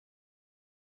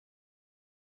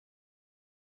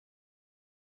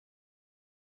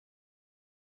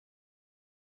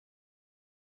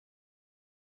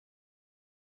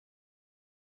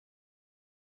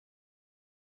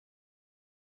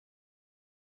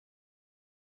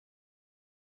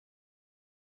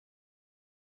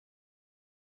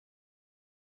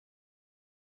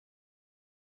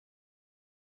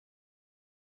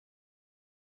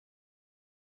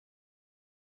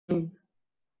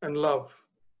and love.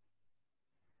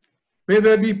 May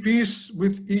there be peace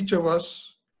with each of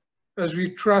us as we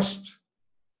trust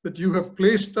that you have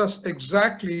placed us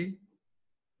exactly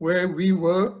where we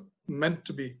were meant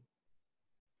to be.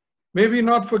 May we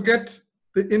not forget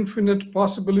the infinite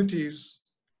possibilities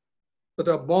that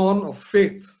are born of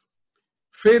faith,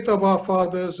 faith of our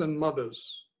fathers and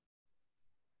mothers,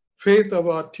 faith of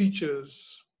our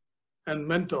teachers and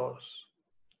mentors.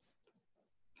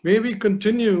 May we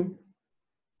continue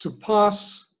to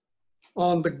pass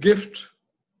on the gift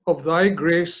of thy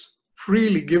grace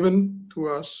freely given to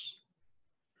us.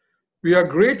 We are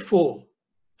grateful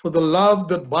for the love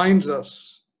that binds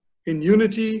us in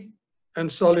unity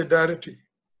and solidarity,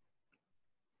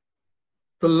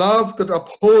 the love that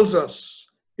upholds us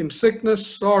in sickness,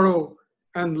 sorrow,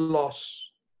 and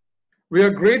loss. We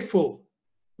are grateful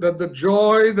that the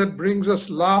joy that brings us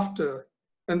laughter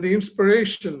and the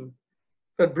inspiration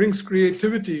that brings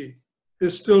creativity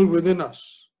is still within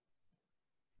us.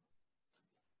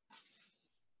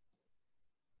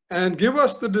 And give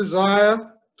us the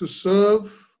desire to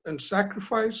serve and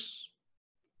sacrifice.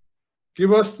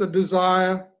 Give us the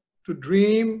desire to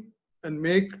dream and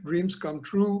make dreams come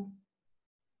true.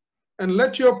 And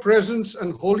let your presence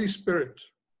and Holy Spirit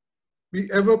be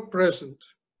ever present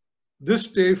this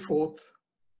day forth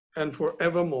and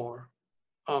forevermore.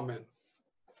 Amen.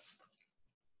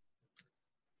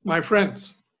 My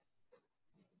friends,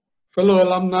 fellow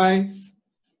alumni,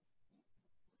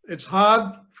 it's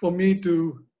hard for me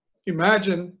to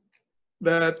imagine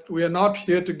that we are not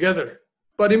here together.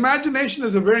 But imagination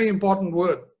is a very important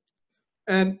word.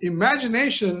 And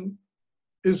imagination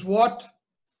is what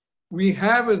we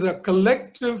have as a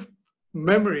collective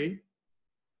memory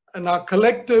and our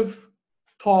collective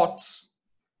thoughts.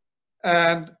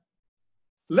 And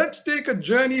let's take a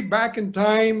journey back in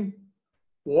time,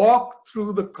 walk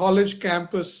through the college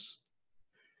campus,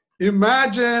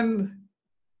 imagine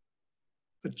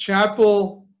the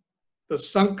chapel, the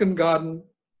sunken garden.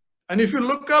 And if you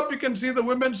look up, you can see the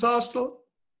women's hostel.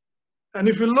 And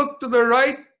if you look to the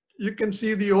right, you can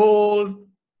see the old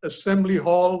assembly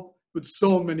hall with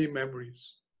so many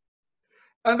memories.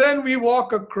 And then we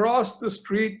walk across the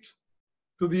street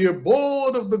to the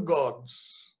abode of the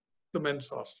gods, the men's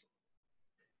hostel.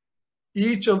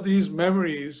 Each of these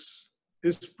memories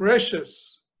is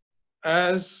precious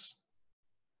as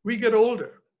we get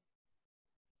older.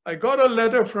 I got a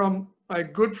letter from my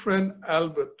good friend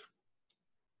Albert,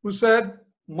 who said,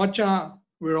 "Macha,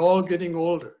 we're all getting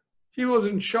older." He was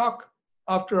in shock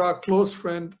after our close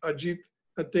friend Ajit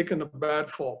had taken a bad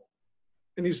fall.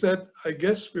 And he said, "I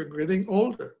guess we're getting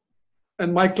older."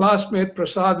 And my classmate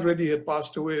Prasad Reddy had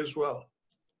passed away as well.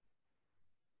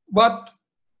 But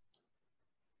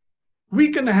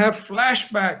we can have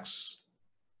flashbacks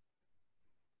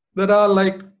that are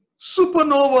like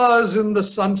supernovas in the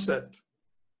sunset,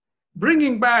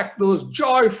 bringing back those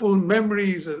joyful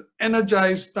memories and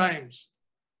energized times.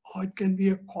 Or it can be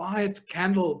a quiet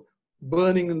candle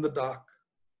burning in the dark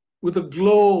with a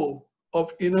glow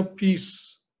of inner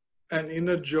peace and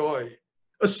inner joy,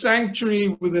 a sanctuary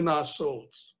within our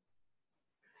souls.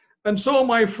 And so,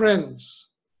 my friends,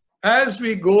 as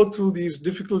we go through these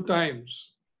difficult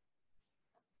times,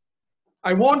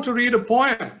 I want to read a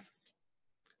poem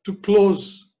to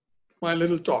close my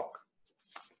little talk.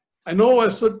 I know I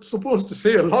was supposed to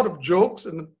say a lot of jokes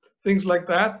and things like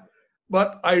that,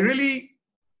 but I really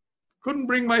couldn't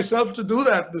bring myself to do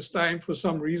that this time for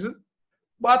some reason.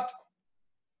 But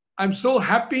I'm so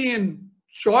happy and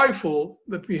joyful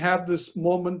that we have this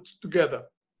moment together.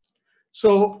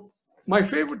 So one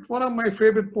of my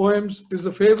favorite poems is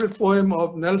a favorite poem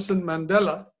of Nelson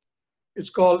Mandela. It's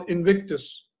called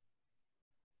Invictus.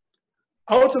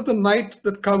 Out of the night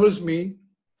that covers me,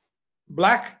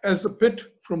 black as a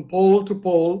pit from pole to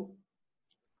pole,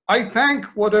 I thank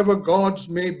whatever gods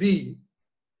may be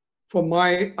for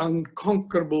my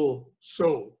unconquerable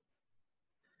soul.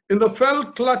 In the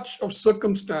fell clutch of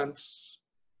circumstance,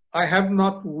 I have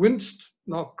not winced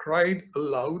nor cried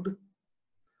aloud.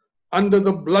 Under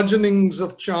the bludgeonings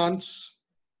of chance,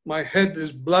 my head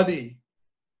is bloody,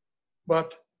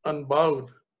 but unbowed.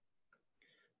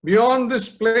 Beyond this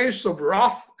place of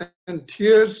wrath and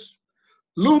tears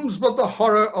looms but the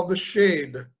horror of the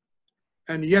shade,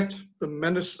 and yet the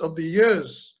menace of the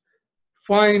years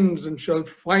finds and shall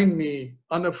find me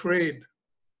unafraid.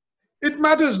 It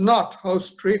matters not how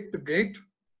strait the gate,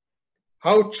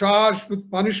 how charged with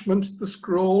punishments the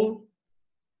scroll.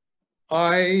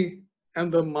 I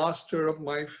am the master of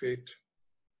my fate.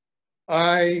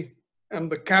 I am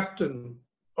the captain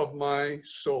of my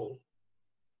soul.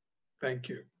 Thank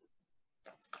you.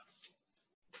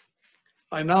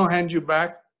 I now hand you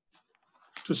back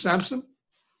to Samson.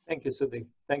 Thank you, Sudhi.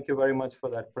 Thank you very much for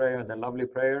that prayer, the lovely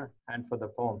prayer, and for the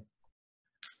poem.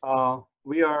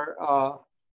 We are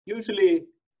usually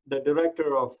the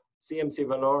director of CMC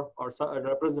Vellore or a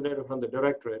representative from the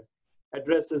directorate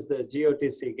addresses the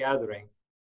GOTC gathering.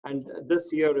 And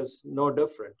this year is no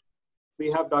different.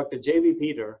 We have Dr. J.V.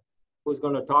 Peter, who's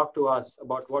going to talk to us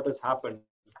about what has happened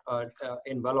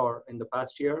in Vellore in the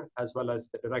past year, as well as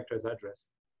the director's address.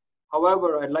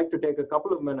 However, I'd like to take a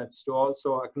couple of minutes to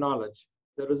also acknowledge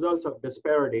the results of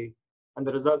disparity and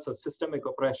the results of systemic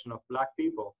oppression of Black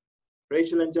people,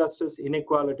 racial injustice,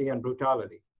 inequality, and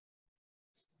brutality.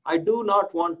 I do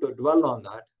not want to dwell on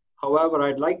that. However,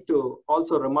 I'd like to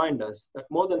also remind us that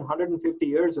more than 150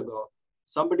 years ago,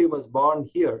 somebody was born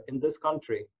here in this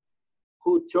country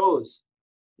who chose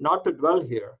not to dwell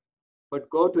here, but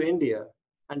go to India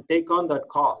and take on that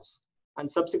cause and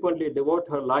subsequently devote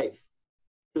her life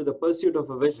to the pursuit of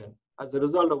a vision, as a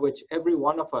result of which every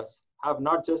one of us have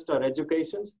not just our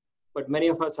educations, but many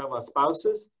of us have our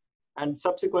spouses, and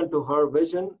subsequent to her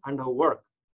vision and her work,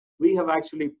 we have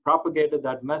actually propagated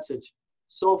that message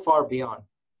so far beyond.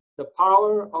 The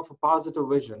power of a positive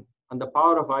vision and the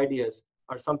power of ideas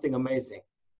are something amazing.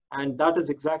 And that is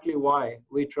exactly why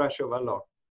we treasure Vellore.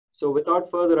 So without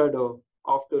further ado,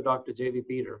 off to Dr. J.V.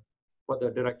 Peter for the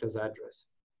director's address.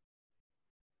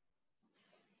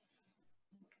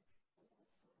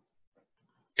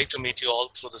 Great to meet you all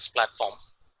through this platform.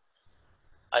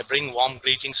 I bring warm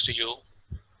greetings to you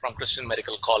from Christian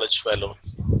Medical College, Vellore.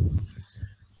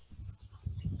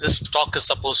 This talk is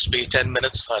supposed to be 10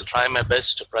 minutes, so I'll try my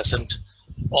best to present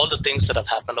all the things that have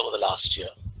happened over the last year.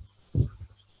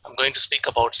 I'm going to speak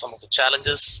about some of the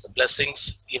challenges, the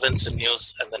blessings, events, and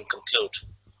news, and then conclude.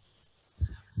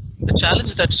 The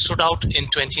challenge that stood out in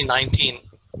 2019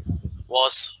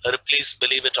 was, please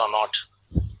believe it or not,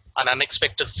 an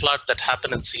unexpected flood that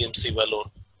happened in CMC Vellore.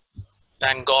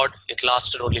 Thank God it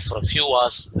lasted only for a few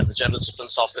hours and the General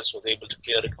Superintendent's office was able to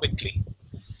clear it quickly.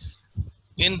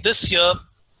 In this year,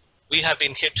 we have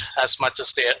been hit as much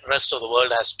as the rest of the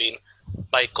world has been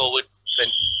by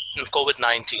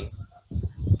COVID-19.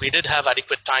 We did have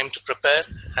adequate time to prepare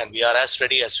and we are as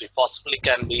ready as we possibly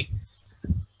can be.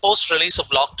 Post-release of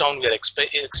lockdown, we are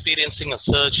experiencing a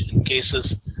surge in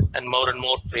cases and more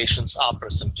patients are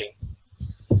presenting.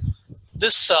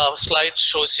 This slide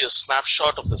shows you a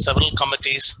snapshot of the several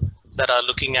committees that are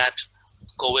looking at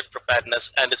COVID preparedness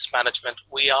and its management.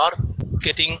 We are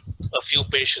getting a few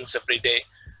patients every day,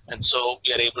 and so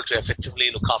we are able to effectively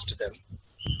look after them.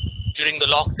 During the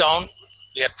lockdown,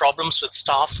 we had problems with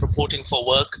staff reporting for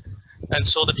work, and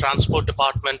so the transport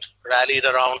department rallied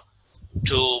around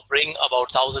to bring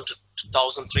about 1,000 to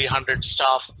 1,300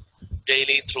 staff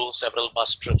daily through several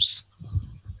bus trips.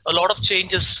 A lot of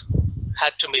changes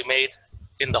had to be made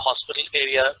in the hospital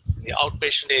area, in the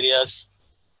outpatient areas.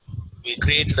 We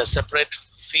created a separate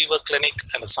fever clinic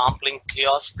and a sampling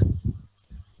kiosk.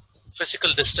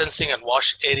 Physical distancing and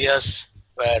wash areas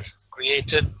were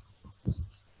created.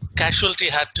 Casualty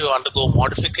had to undergo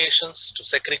modifications to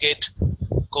segregate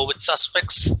COVID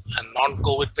suspects and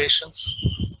non-COVID patients.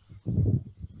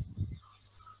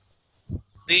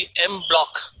 The M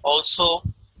block also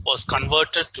was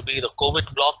converted to be the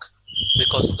COVID block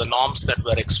because of the norms that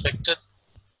were expected.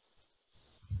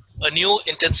 A new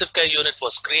intensive care unit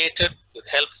was created with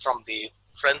help from the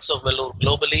Friends of Vellore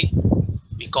globally.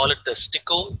 We call it the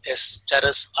STICO,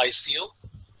 S-Terrace ICU.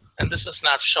 And this is a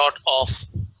snapshot of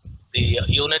the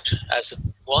unit as it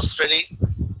was ready.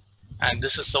 And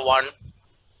this is the one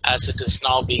as it is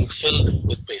now being filled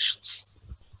with patients.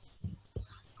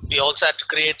 We also had to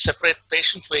create separate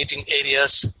patient waiting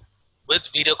areas with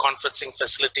video conferencing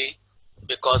facility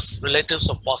because relatives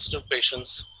of positive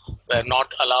patients were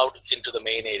not allowed into the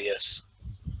main areas.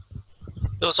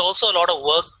 There was also a lot of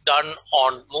work done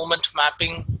on movement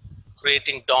mapping,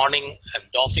 creating donning and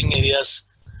doffing areas,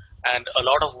 and a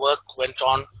lot of work went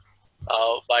on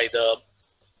by the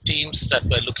teams that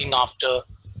were looking after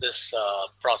this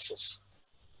process.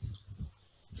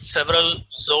 Several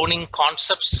zoning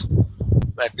concepts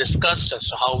were discussed as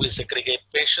to how we segregate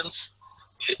patients.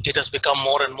 It has become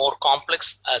more and more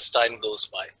complex as time goes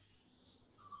by.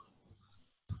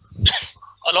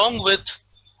 Along with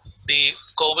the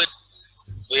COVID,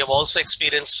 we have also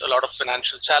experienced a lot of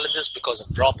financial challenges because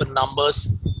of drop in numbers.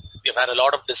 We've had a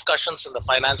lot of discussions in the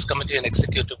Finance Committee and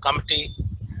Executive Committee,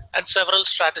 and several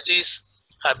strategies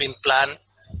have been planned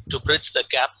to bridge the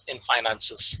gap in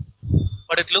finances.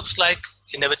 But it looks like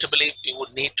inevitably we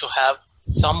would need to have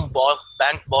some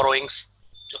bank borrowings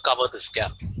to cover this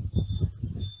gap.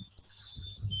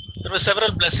 There were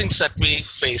several blessings that we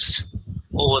faced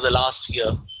over the last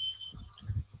year,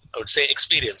 I would say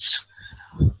experienced.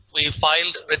 We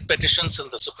filed writ petitions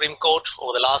in the Supreme Court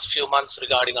over the last few months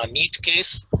regarding our NEET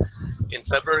case. In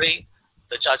February,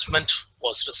 the judgment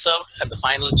was reserved and the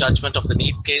final judgment of the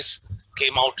NEET case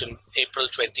came out in April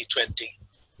 2020.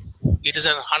 It is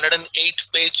a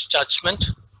 108-page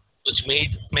judgment which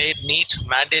made NEET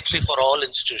mandatory for all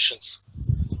institutions.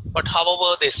 But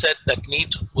however, they said that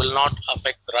NEET will not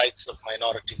affect the rights of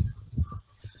minority.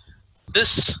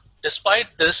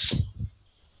 Despite this,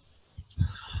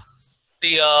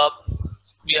 we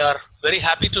are very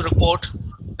happy to report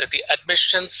that the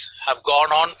admissions have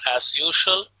gone on as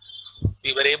usual.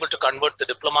 We were able to convert the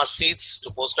diploma seats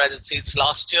to postgraduate seats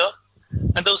last year,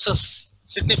 and there was a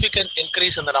significant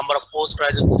increase in the number of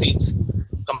postgraduate seats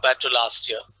compared to last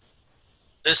year.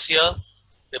 This year,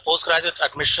 the postgraduate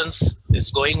admissions is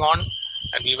going on,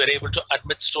 and we were able to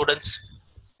admit students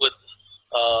with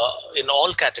in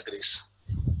all categories.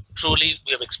 Truly,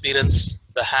 we have experienced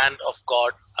the hand of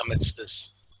God amidst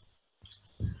this.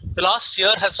 The last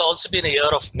year has also been a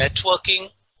year of networking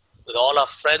with all our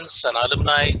friends and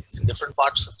alumni in different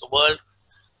parts of the world,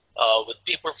 with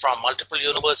people from multiple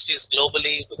universities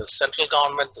globally, with the central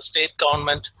government, the state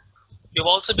government. We've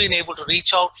also been able to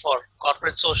reach out for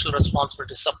corporate social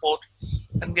responsibility support,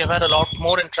 and we have had a lot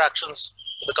more interactions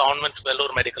with the government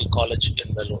Vellore Medical College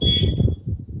in Vellore.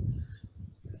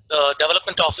 The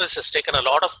development office has taken a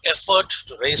lot of effort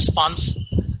to raise funds,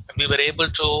 and we were able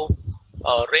to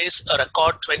raise a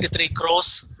record 23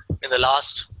 crores in the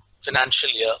last financial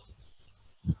year.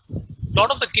 A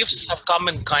lot of the gifts have come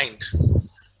in kind.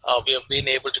 We have been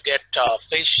able to get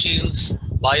face shields,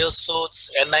 biosuits,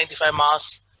 N95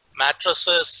 masks,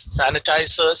 mattresses,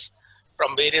 sanitizers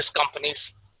from various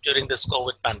companies during this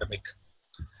COVID pandemic.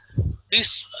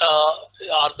 These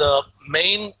are the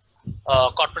main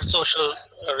corporate social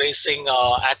raising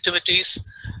activities,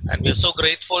 and we are so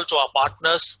grateful to our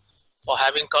partners for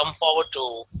having come forward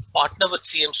to partner with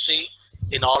CMC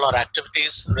in all our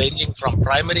activities, ranging from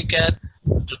primary care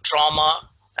to trauma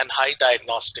and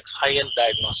high-end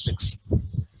diagnostics.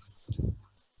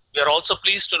 We are also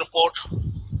pleased to report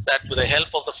that with the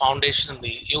help of the foundation in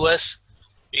the US,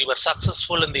 we were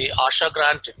successful in the ASHA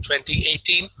grant in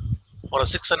 2018 for a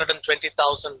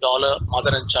 $620,000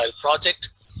 mother and child project.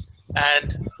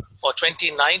 And for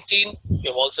 2019, we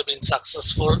have also been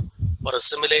successful for a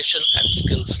simulation and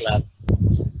skills lab.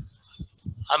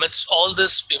 Amidst all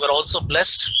this, we were also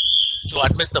blessed to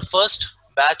admit the first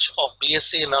batch of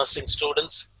BSc nursing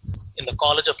students in the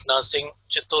College of Nursing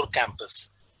Chittoor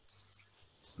campus.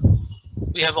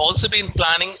 We have also been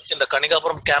planning in the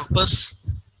Kanigapuram campus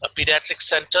a pediatric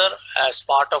center as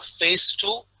part of phase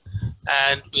 2,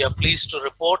 and we are pleased to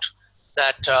report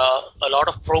that a lot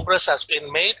of progress has been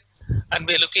made, and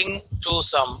we're looking to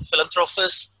some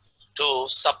philanthropists to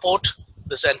support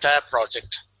this entire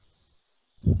project.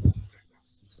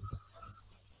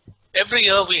 Every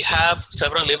year we have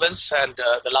several events, and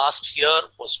the last year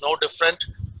was no different.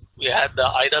 We had the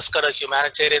Idaskara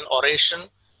Humanitarian Oration,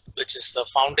 which is the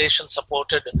foundation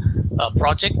supported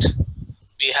project.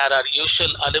 We had our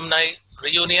usual alumni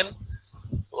reunion.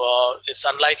 It's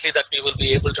unlikely that we will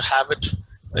be able to have it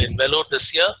in Vellore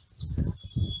this year.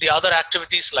 The other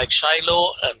activities like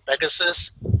Shiloh and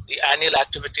Pegasus, the annual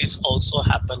activities also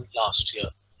happened last year.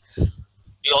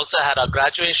 We also had our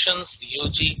graduations, the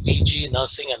UG, PG,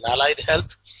 Nursing and Allied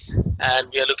Health, and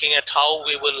we are looking at how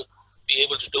we will be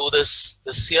able to do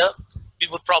this year. We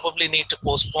would probably need to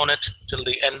postpone it till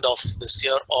the end of this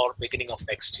year or beginning of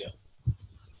next year.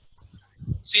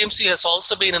 CMC has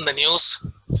also been in the news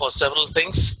for several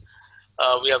things.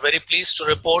 We are very pleased to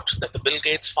report that the Bill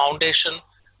Gates Foundation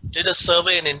did a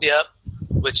survey in India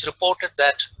which reported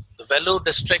that the Vellore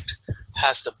district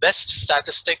has the best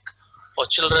statistic for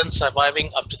children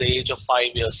surviving up to the age of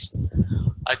 5 years.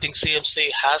 I think CMC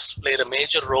has played a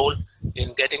major role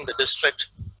in getting the district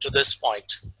to this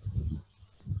point.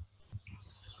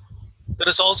 There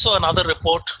is also another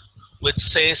report which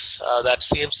says that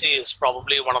CMC is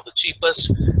probably one of the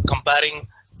cheapest, comparing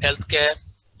healthcare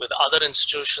with other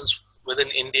institutions within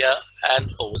India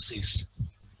and overseas.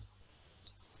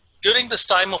 During this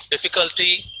time of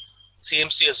difficulty,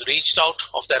 CMC has reached out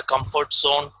of their comfort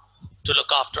zone to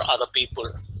look after other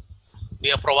people. We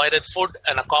have provided food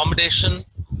and accommodation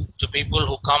to people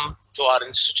who come to our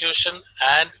institution,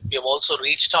 and we have also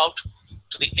reached out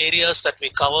to the areas that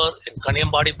we cover in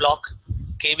Kaniyambadi block,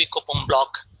 KV Kuppam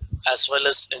block, as well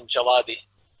as in Javadi.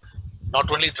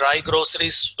 Not only dry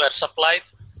groceries were supplied,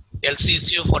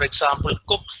 LCCU, for example,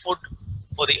 cooked food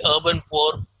for the urban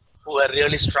poor who were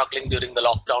really struggling during the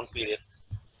lockdown period.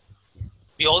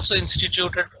 We also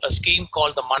instituted a scheme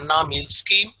called the Manna Meal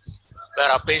Scheme, where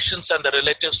our patients and the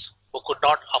relatives who could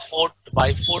not afford to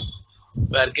buy food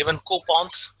were given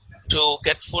coupons to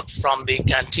get food from the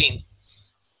canteen.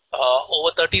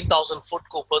 Over 13,000 food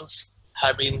coupons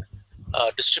have been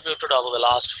distributed over the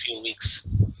last few weeks.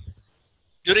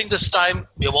 During this time,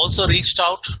 we have also reached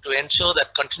out to ensure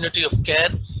that continuity of care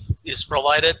is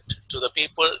provided to the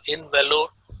people in Vellore.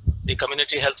 The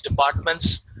community health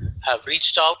departments have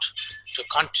reached out to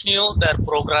continue their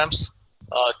programs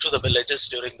to the villages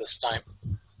during this time.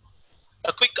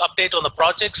 A quick update on the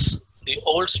projects. The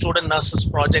old student nurses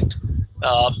project,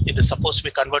 it is supposed to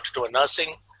be converted to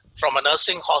from a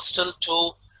nursing hostel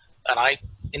to an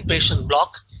inpatient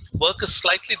block. Work is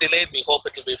slightly delayed. We hope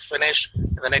it will be finished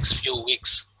in the next few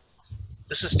weeks.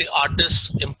 This is the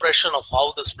artist's impression of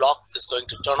how this block is going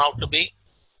to turn out to be.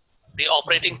 The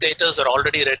operating theaters are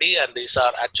already ready, and these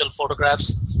are actual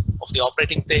photographs of the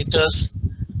operating theaters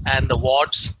and the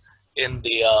wards in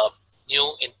the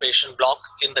new inpatient block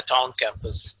in the town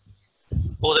campus.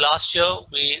 Over the last year,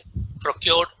 we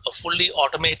procured a fully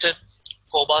automated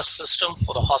COBAS system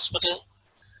for the hospital.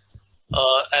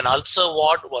 An ulcer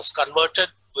ward was converted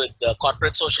with the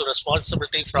corporate social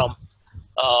responsibility from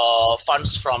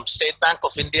funds from State Bank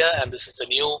of India, and this is a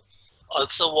new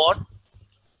ulcer ward.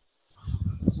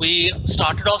 We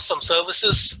started off some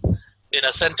services in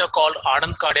a center called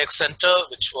Anand Cardiac Center,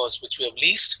 which we have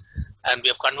leased, and we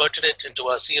have converted it into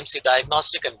a CMC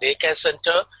diagnostic and daycare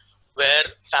center where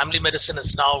family medicine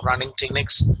is now running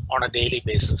clinics on a daily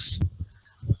basis.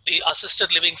 The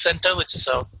assisted living center, which is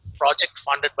a project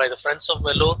funded by the Friends of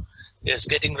Vellore, is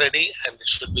getting ready, and it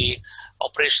should be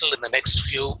operational in the next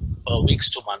few weeks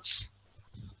to months.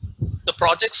 The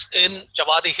projects in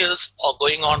Chavadi Hills are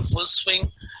going on full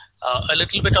swing. A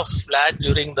little bit of lag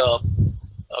during the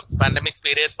pandemic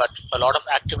period, but a lot of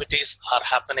activities are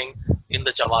happening in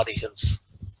the Chavadi Hills.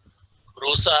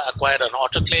 RUSA acquired an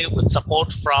autoclave with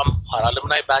support from our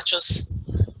alumni batches,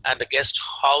 and the guest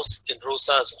house in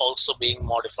RUSA is also being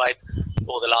modified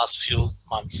over the last few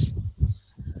months.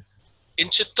 In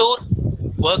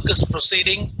Chittoor, work is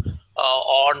proceeding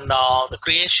on the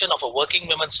creation of a working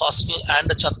women's hostel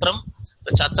and a chatram.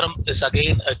 The chatram is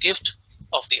again a gift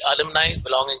of the alumni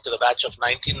belonging to the batch of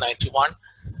 1991.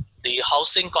 The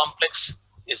housing complex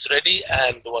is ready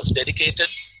and was dedicated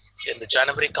in the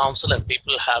January Council, and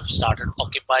people have started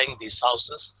occupying these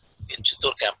houses in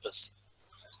Chittoor campus.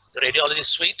 The radiology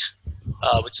suite,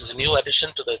 which is a new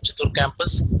addition to the Chittoor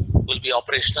campus, will be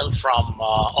operational from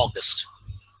August.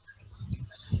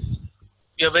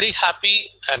 We are very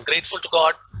happy and grateful to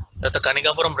God that the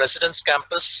Kanigapuram Residence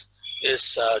Campus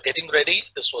is getting ready.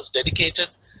 This was dedicated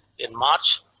in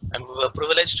March, and we were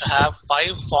privileged to have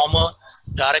 5 former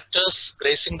directors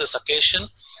gracing this occasion,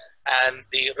 and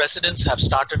the residents have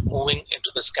started moving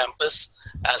into this campus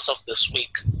as of this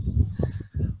week.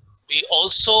 We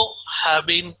also have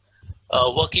been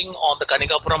working on the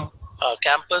Kanigapuram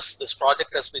campus. This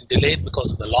project has been delayed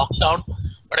because of the lockdown,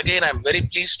 but again, I'm very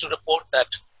pleased to report that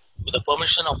with the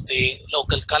permission of the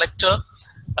local collector,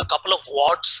 a couple of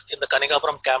wards in the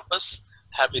Kanigapuram campus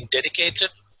have been dedicated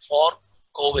for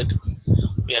COVID.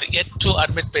 We are yet to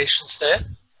admit patients there.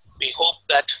 We hope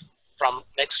that from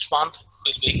next month,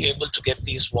 we'll be able to get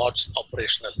these wards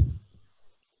operational.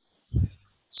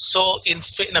 So in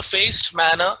a phased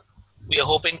manner, we are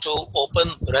hoping to open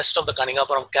the rest of the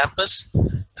Kanigapuram campus,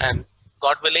 and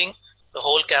God willing, the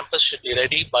whole campus should be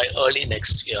ready by early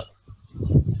next year.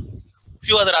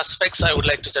 Few other aspects I would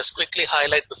like to just quickly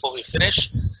highlight before we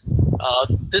finish.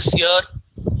 This year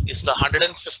is the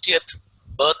 150th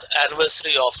birth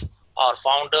anniversary of our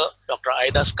founder, Dr.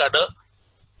 Aida Scudder.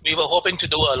 We were hoping to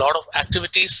do a lot of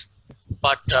activities,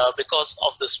 but because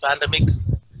of this pandemic,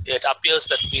 it appears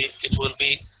that it will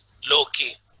be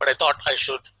low-key. But I thought I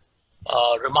should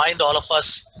remind all of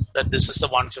us that this is the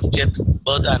 150th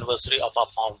birth anniversary of our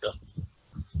founder.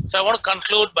 So I want to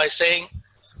conclude by saying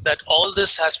that all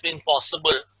this has been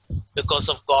possible because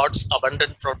of God's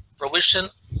abundant provision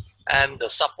and the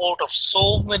support of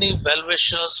so many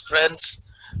well-wishers, friends,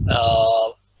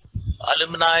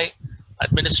 alumni,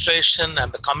 administration,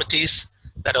 and the committees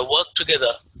that have worked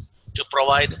together to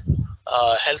provide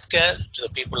healthcare to the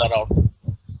people around.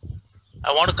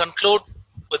 I want to conclude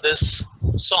with this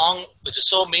song, which is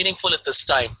so meaningful at this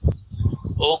time.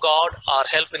 O God, our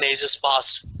help in ages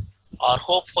past, our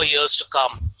hope for years to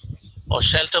come, our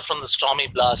shelter from the stormy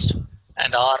blast,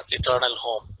 and our eternal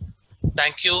home.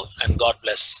 Thank you, and God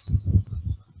bless.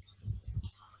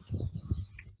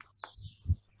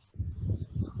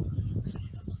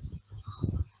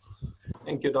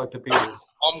 Thank you, Dr. Peters.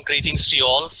 Warm greetings to you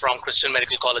all from Christian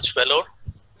Medical College, Vellore.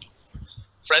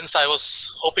 Friends, I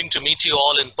was hoping to meet you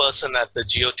all in person at the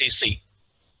eGOTC.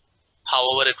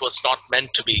 However, it was not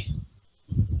meant to be.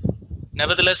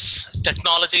 Nevertheless,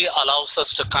 technology allows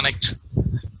us to connect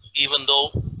even though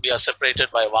we are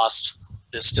separated by vast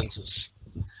distances.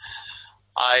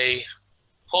 I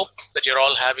hope that you're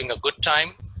all having a good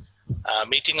time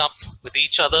meeting up with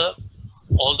each other,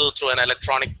 although through an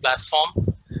electronic platform.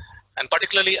 And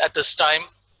particularly at this time,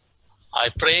 I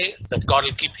pray that God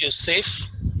will keep you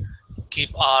safe, keep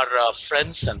our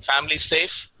friends and family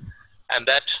safe, and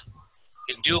that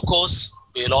in due course,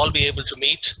 we'll all be able to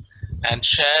meet and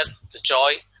share the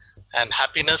joy and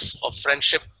happiness of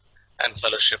friendship and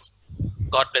fellowship.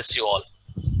 God bless you all.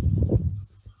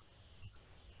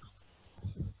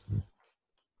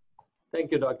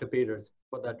 Thank you, Dr. Peters,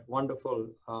 for that wonderful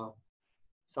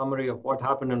summary of what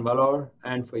happened in Vellore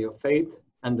and for your faith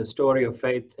and the story of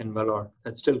faith in Vellore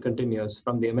that still continues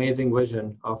from the amazing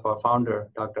vision of our founder,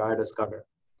 Dr. Ida Scudder.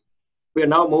 We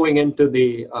are now moving into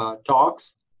the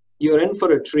talks. You're in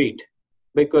for a treat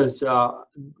because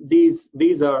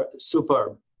these are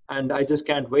superb, and I just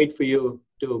can't wait for you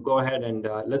to go ahead and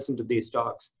listen to these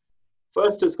talks.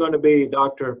 First is going to be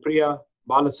Dr. Priya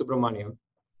Balasubramaniam.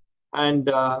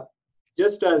 And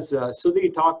just as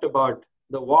Sudhi talked about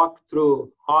the walk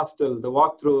through hostel, the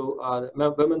walk through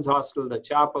women's hostel, the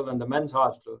chapel, and the men's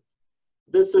hostel,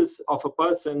 this is of a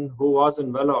person who was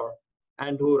in Vellore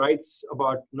and who writes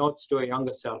about notes to a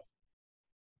younger self.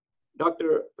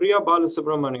 Dr. Priya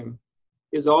Balasubramaniam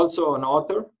is also an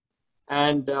author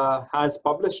and has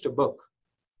published a book.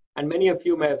 And many of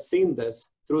you may have seen this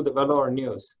through the Vellore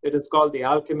news. It is called The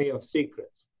Alchemy of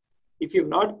Secrets. If you've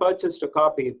not purchased a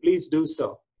copy, please do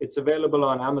so. It's available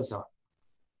on Amazon.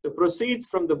 The proceeds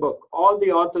from the book, all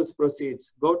the author's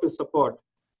proceeds, go to support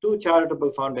two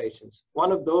charitable foundations.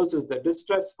 One of those is the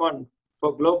Distress Fund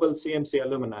for Global CMC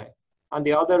Alumni, and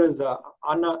the other is the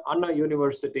Anna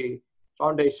University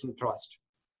Foundation Trust.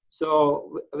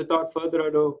 So without further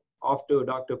ado, off to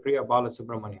Dr. Priya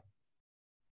Balasubramaniam.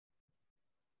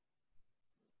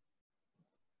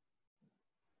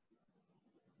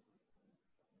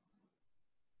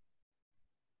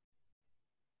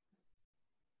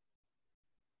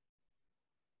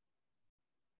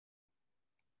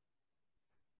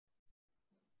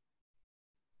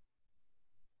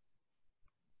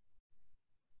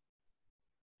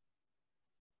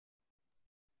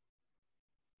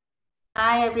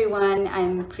 Hi everyone,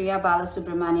 I'm Priya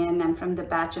Balasubramanian. I'm from the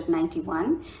batch of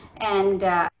 91, and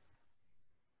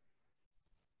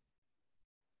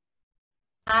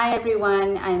Hi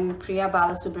everyone, I'm Priya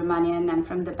Balasubramanian. I'm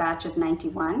from the batch of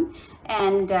 91,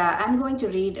 and I'm going to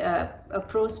read a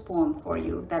prose poem for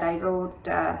you that I wrote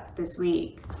this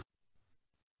week.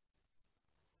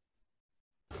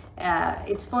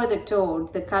 It's for the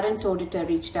Toad. The current auditor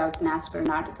reached out and asked for an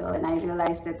article, and I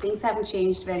realized that things haven't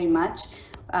changed very much.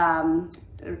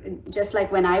 Just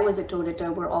like when I was a Toad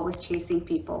editor, we're always chasing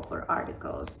people for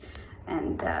articles.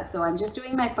 And so I'm just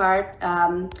doing my part.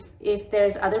 If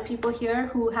there's other people here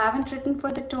who haven't written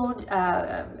for the Toad,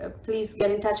 please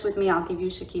get in touch with me. I'll give you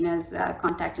Shakina's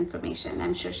contact information.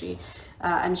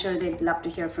 I'm sure they'd love to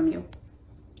hear from you.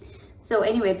 So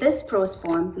anyway, this prose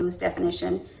poem, loose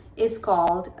definition, is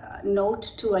called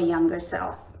Note to a Younger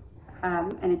Self.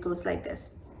 And it goes like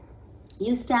this.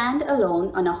 You stand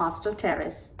alone on a hostel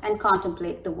terrace and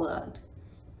contemplate the world.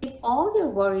 If all your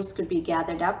worries could be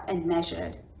gathered up and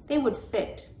measured, they would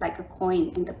fit like a coin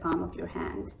in the palm of your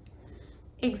hand.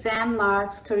 Exam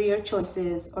marks, career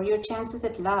choices, or your chances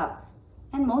at love.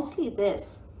 And mostly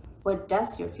this, what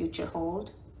does your future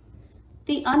hold?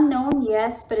 The unknown,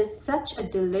 yes, but it's such a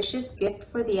delicious gift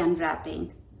for the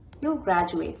unwrapping. You'll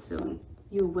graduate soon.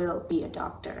 You will be a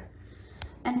doctor.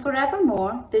 And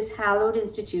forevermore, this hallowed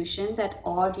institution that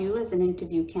awed you as an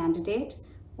interview candidate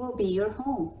will be your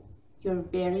home, your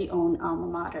very own alma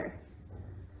mater.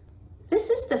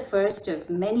 This is the first of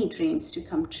many dreams to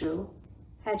come true.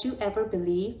 Had you ever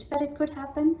believed that it could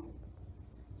happen?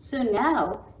 So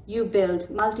now you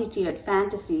build multi-tiered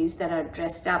fantasies that are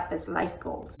dressed up as life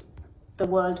goals. The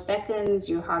world beckons,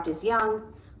 your heart is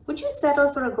young. Would you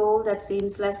settle for a goal that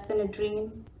seems less than a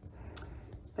dream?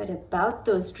 But about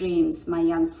those dreams, my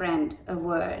young friend, a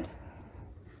word.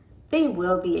 They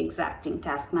will be exacting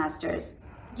taskmasters.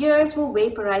 Years will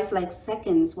vaporize like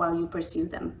seconds while you pursue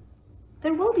them.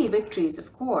 There will be victories,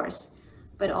 of course,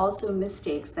 but also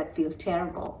mistakes that feel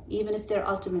terrible, even if they're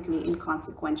ultimately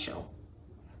inconsequential.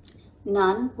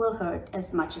 None will hurt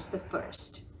as much as the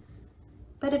first.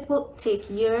 But it will take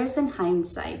years and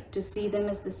hindsight to see them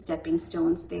as the stepping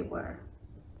stones they were.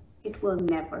 It will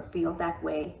never feel that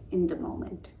way in the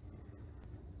moment.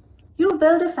 You'll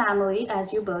build a family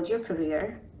as you build your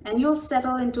career, and you'll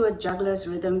settle into a juggler's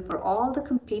rhythm for all the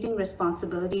competing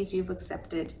responsibilities you've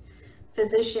accepted.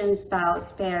 Physician,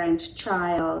 spouse, parent,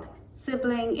 child,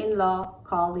 sibling, in-law,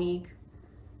 colleague,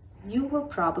 you will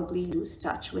probably lose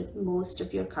touch with most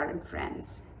of your current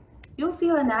friends. You'll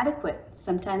feel inadequate,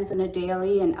 sometimes on a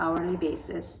daily and hourly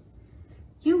basis.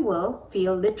 You will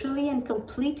feel literally and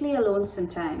completely alone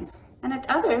sometimes, and at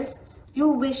others,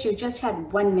 you'll wish you just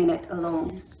had 1 minute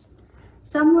alone.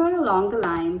 Somewhere along the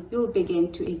line, you'll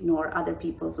begin to ignore other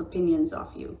people's opinions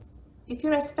of you. If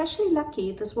you're especially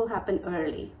lucky, this will happen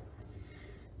early,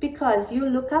 because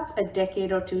you'll look up a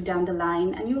decade or two down the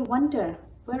line and you'll wonder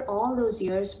where all those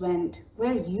years went,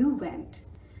 where you went,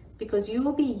 because you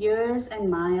will be years and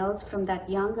miles from that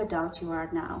young adult you are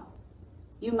now.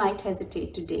 You might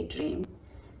hesitate to daydream.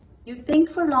 You think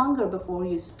for longer before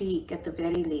you speak at the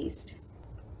very least.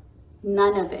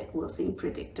 None of it will seem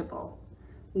predictable.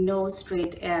 No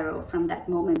straight arrow from that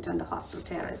moment on the hostel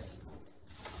terrace.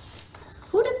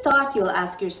 Who'd have thought, you'll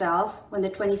ask yourself, when the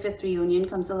 25th reunion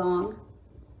comes along?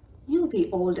 You'll be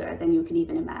older than you can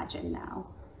even imagine now.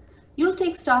 You'll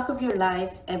take stock of your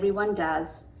life, everyone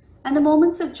does, and the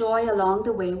moments of joy along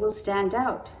the way will stand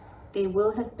out. They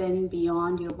will have been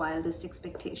beyond your wildest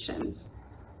expectations.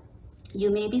 You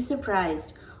may be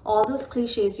surprised. All those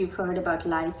cliches you've heard about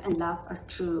life and love are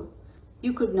true.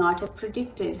 You could not have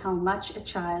predicted how much a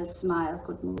child's smile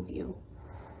could move you.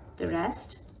 The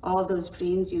rest, all those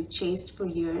dreams you've chased for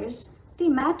years, they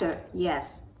matter,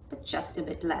 yes, but just a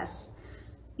bit less.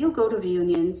 You'll go to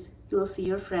reunions, you'll see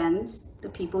your friends, the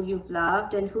people you've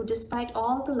loved and who, despite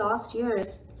all the lost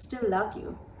years, still love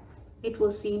you. It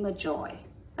will seem a joy,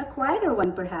 a quieter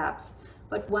one perhaps,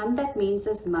 but one that means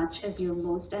as much as your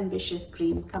most ambitious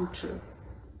dream come true.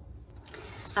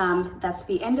 That's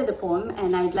the end of the poem,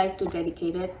 and I'd like to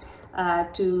dedicate it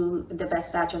to the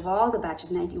best batch of all, the batch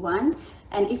of 91.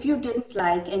 And if you didn't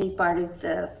like any part of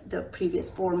the previous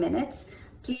 4 minutes,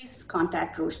 please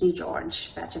contact Roshni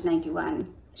George, batch of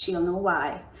 91. She'll know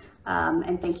why.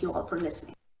 And thank you all for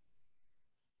listening.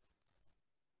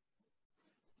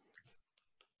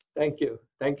 Thank you.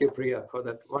 Thank you, Priya, for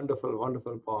that wonderful,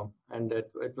 wonderful poem. And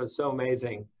it was so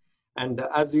amazing. And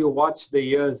as you watch the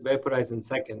years vaporize in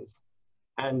seconds,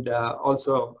 and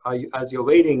also as you're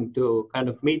waiting to kind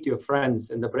of meet your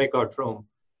friends in the breakout room,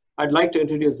 I'd like to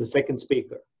introduce the second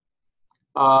speaker.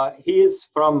 He is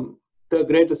from the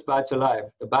greatest batch alive,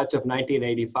 the batch of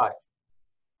 1985.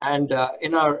 And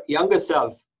in our younger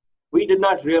self, we did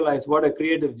not realize what a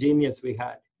creative genius we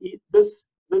had. This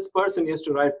person used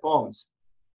to write poems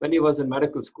when he was in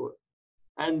medical school.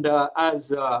 And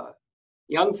as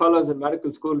young fellows in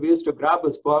medical school, we used to grab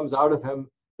his poems out of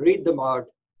him, read them out,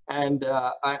 and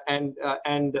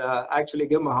actually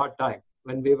give him a hard time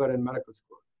when we were in medical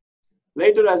school.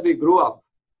 Later, as we grew up,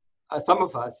 some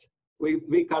of us,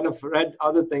 we kind of read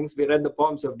other things. We read the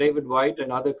poems of David Whyte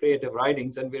and other creative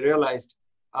writings, and we realized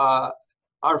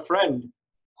our friend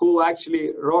who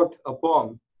actually wrote a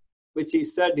poem, which he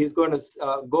said he's going to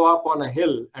go up on a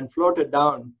hill and float it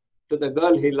down to the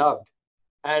girl he loved.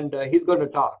 And he's going to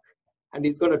talk. And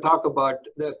he's going to talk about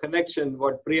the connection,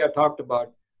 what Priya talked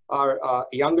about, our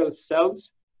younger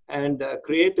selves and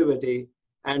creativity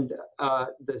and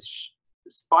the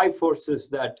spy forces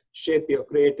that shape your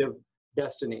creative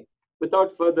destiny.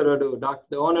 Without further ado,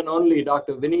 the one and only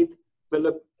Dr. Vineet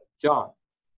Philip John.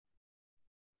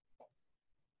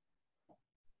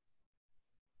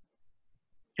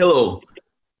 Hello,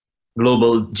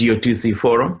 Global eGOTC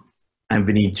Forum. I'm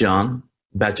Vineet John,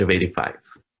 batch of 85.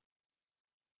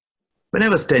 When I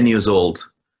was 10 years old,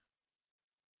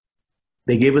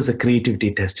 they gave us a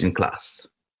creativity test in class.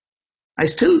 I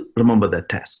still remember that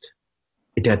test.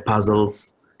 It had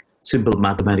puzzles, simple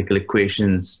mathematical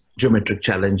equations, geometric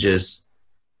challenges,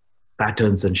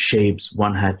 patterns and shapes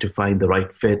one had to find the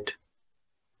right fit.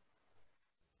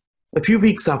 A few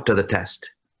weeks after the test,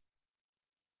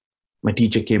 my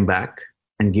teacher came back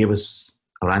and gave us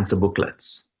our answer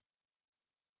booklets.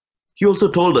 He also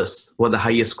told us what the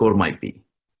highest score might be.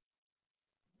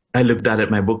 I looked at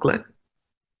my booklet.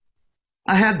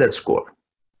 I had that score.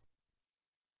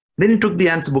 Then he took the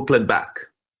answer booklet back.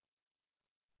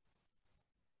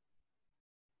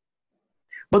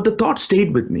 But the thought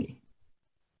stayed with me.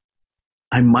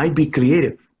 I might be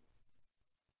creative.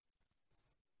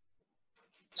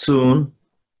 Soon,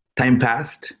 time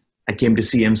passed. I came to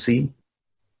CMC.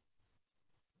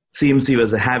 CMC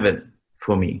was a heaven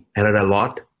for me. I read a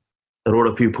lot. I wrote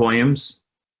a few poems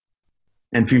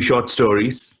and a few short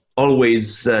stories,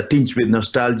 always tinged with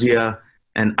nostalgia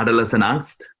and adolescent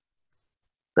angst.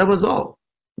 That was all,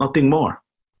 nothing more.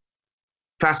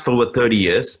 Fast forward 30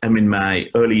 years, I'm in my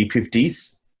early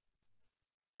 50s,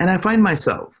 and I find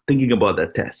myself thinking about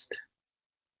that test.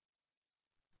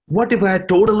 What if I had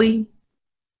totally,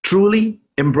 truly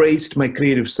embraced my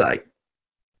creative side?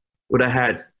 would I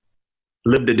had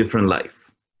lived a different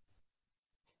life?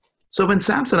 So when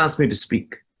Samson asked me to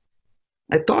speak,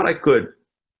 I thought I could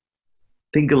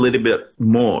think a little bit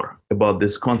more about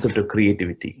this concept of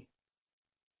creativity.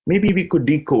 Maybe we could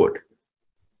decode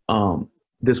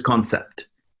this concept,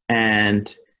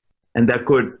 and that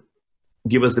could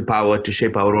give us the power to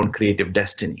shape our own creative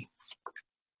destiny.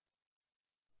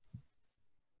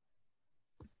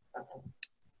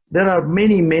 There are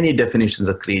many, many definitions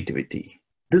of creativity.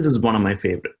 This is one of my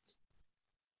favorites.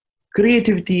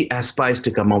 Creativity aspires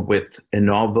to come up with a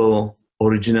novel,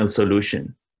 original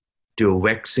solution to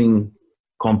vexing,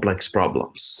 complex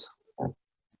problems.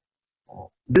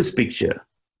 This picture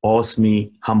awes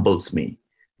me, humbles me.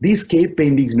 These cave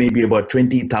paintings may be about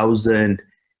 20,000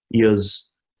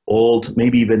 years old,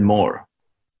 maybe even more.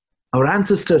 Our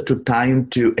ancestors took time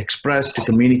to express, to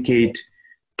communicate,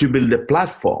 to build a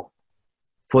platform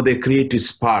for their creative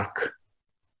spark,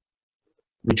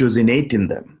 which was innate in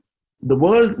them. The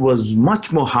world was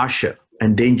much more harsher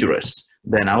and dangerous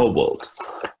than our world.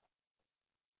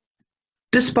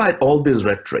 Despite all this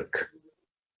rhetoric,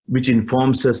 which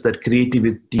informs us that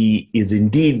creativity is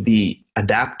indeed the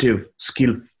adaptive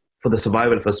skill for the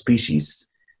survival of a species,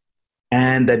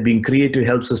 and that being creative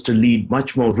helps us to lead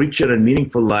much more richer and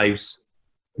meaningful lives,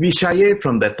 we shy away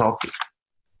from that talking.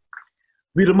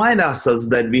 We remind ourselves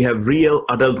that we have real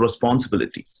adult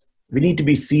responsibilities. We need to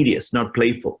be serious, not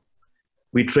playful.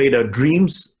 We trade our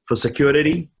dreams for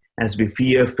security as we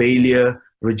fear failure,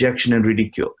 rejection, and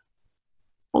ridicule.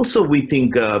 Also, we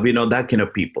think we know that kind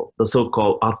of people, the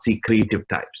so-called artsy creative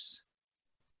types.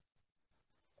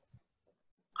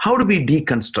 How do we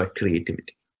deconstruct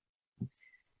creativity?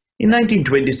 In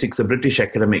 1926, a British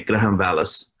academic, Graham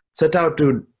Wallas, set out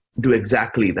to do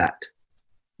exactly that.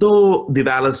 Though the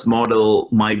Wallas model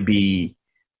might be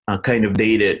kind of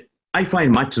dated, I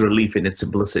find much relief in its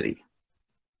simplicity.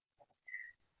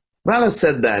 Vellore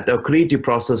said that our creative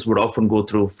process would often go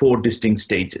through 4 distinct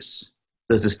stages.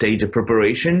 There's a stage of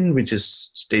preparation, which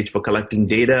is stage for collecting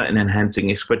data and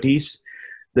enhancing expertise.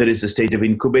 There is a stage of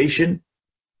incubation,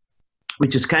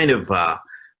 which is kind of a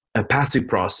passive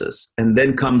process. And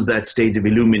then comes that stage of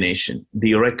illumination, the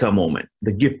eureka moment,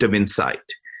 the gift of insight,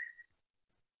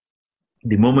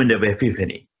 the moment of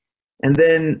epiphany. And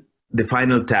then the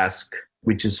final task,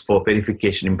 which is for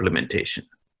verification implementation.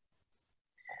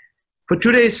 For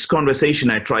today's conversation,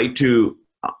 I try to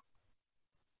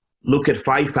look at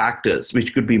 5 factors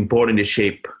which could be important to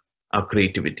shape our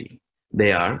creativity.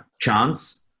 They are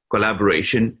chance,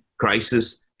 collaboration,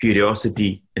 crisis,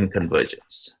 curiosity, and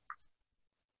convergence.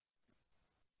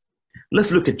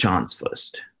 Let's look at chance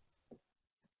first.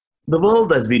 The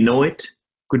world as we know it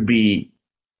could be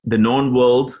the known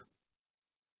world,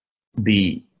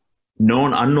 the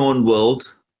known unknown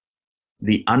world,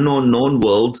 the unknown known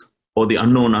world, or the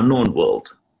unknown unknown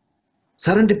world.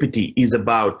 Serendipity is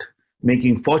about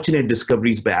making fortunate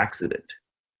discoveries by accident.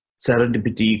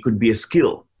 Serendipity could be a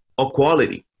skill or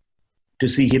quality to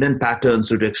see hidden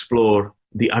patterns or to explore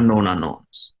the unknown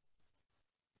unknowns.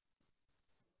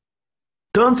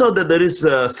 Turns out that there is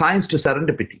science to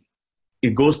serendipity.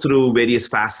 It goes through various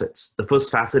facets. The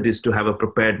first facet is to have a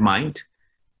prepared mind,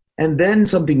 and then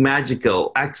something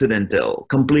magical, accidental,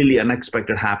 completely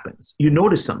unexpected happens. You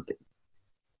notice something.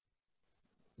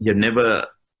 You've never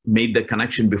made the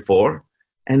connection before,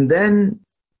 and then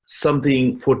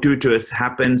something fortuitous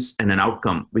happens and an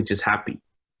outcome which is happy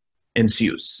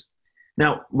ensues.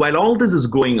 Now, while all this is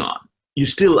going on, you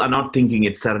still are not thinking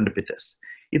it's serendipitous.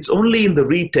 It's only in the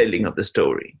retelling of the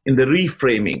story, in the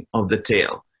reframing of the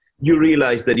tale, you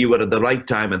realize that you were at the right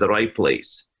time at the right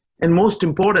place. And most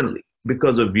importantly,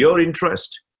 because of your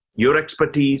interest, your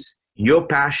expertise, your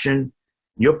passion,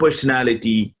 your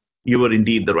personality, you were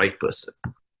indeed the right person.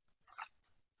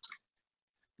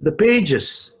 The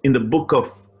pages in the book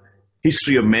of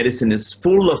history of medicine is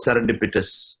full of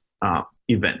serendipitous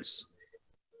events.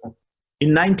 In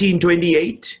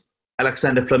 1928,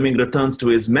 Alexander Fleming returns to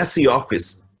his messy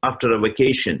office after a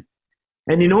vacation,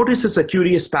 and he notices a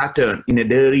curious pattern in a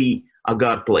dairy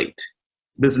agar plate.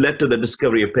 This led to the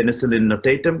discovery of penicillin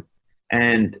notatum,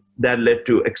 and that led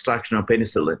to extraction of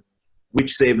penicillin,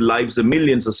 which saved lives of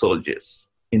millions of soldiers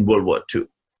in World War II.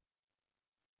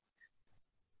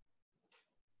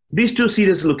 These 2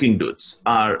 serious-looking dudes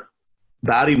are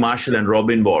Barry Marshall and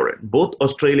Robin Warren, both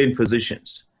Australian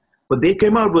physicians. But they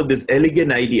came out with this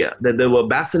elegant idea that there were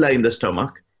bacilli in the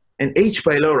stomach, and H.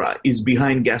 pylori is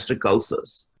behind gastric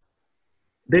ulcers.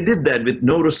 They did that with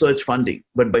no research funding,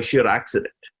 but by sheer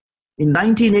accident. In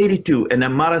 1982, an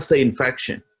MRSA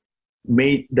infection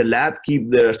made the lab keep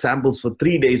their samples for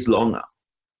 3 days longer.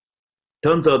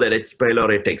 Turns out that H.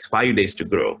 pylori takes 5 days to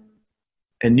grow.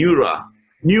 a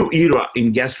new era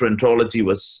in gastroenterology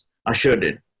was ushered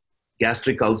in.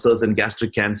 Gastric ulcers and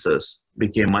gastric cancers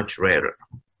became much rarer.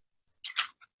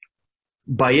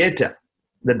 Bayeta,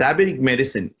 the diabetic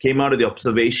medicine, came out of the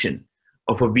observation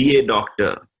of a VA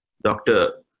doctor,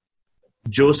 Dr.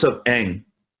 Joseph Eng,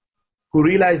 who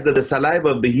realized that the saliva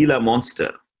of the Gila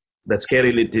monster, that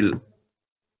scary little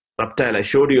reptile I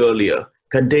showed you earlier,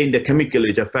 contained a chemical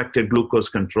which affected glucose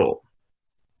control.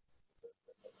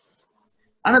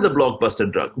 Another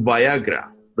blockbuster drug, Viagra,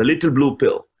 the little blue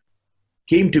pill,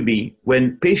 came to be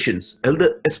when patients,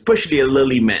 especially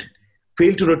elderly men,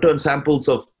 failed to return samples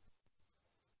of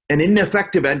an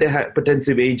ineffective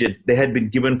antihypertensive agent they had been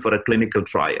given for a clinical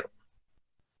trial.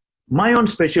 My own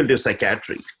specialty of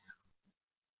psychiatry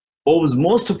owes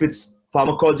most of its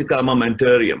pharmacological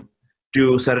armamentarium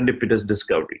to serendipitous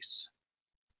discoveries.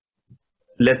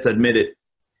 Let's admit it.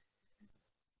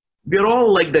 We're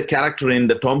all like the character in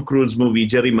the Tom Cruise movie,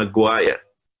 Jerry Maguire,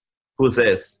 who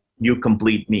says, "You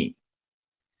complete me."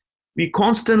 We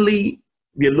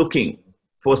are looking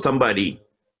for somebody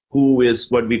who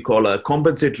is what we call a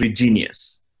compensatory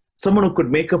genius, someone who could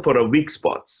make up for our weak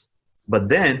spots, but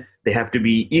then they have to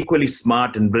be equally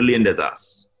smart and brilliant as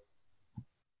us.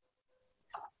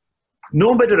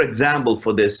 No better example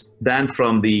for this than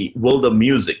from the world of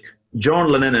music,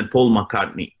 John Lennon and Paul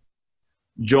McCartney.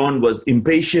 John was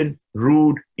impatient,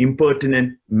 rude,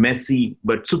 impertinent, messy,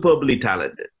 but superbly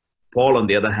talented. Paul, on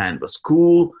the other hand, was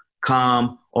cool,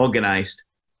 calm, organized,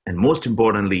 and most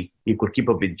importantly, he could keep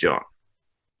up with John.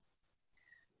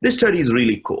 This study is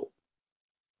really cool.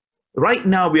 Right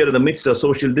now, we are in the midst of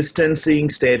social distancing,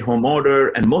 stay-at-home order,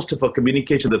 and most of our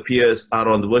communication with peers are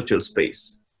on the virtual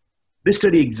space. This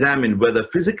study examined whether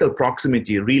physical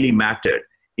proximity really mattered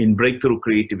in breakthrough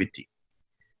creativity.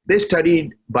 They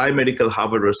studied biomedical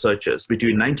Harvard researchers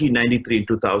between 1993 and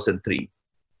 2003,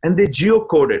 and they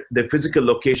geocoded the physical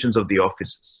locations of the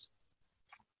offices.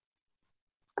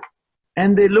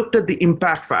 And they looked at the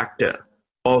impact factor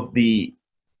of the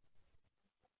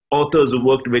authors who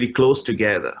worked very close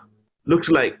together. Looks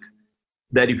like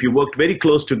that if you worked very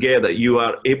close together, you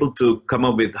are able to come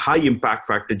up with high impact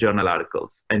factor journal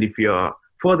articles. And if you're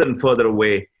further and further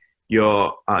away,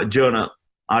 your journal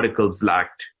articles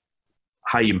lacked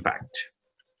high impact.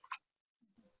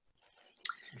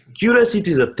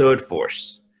 Curiosity is a third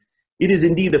force. It is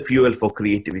indeed the fuel for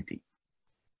creativity.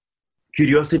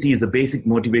 Curiosity is the basic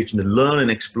motivation to learn and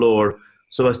explore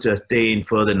so as to attain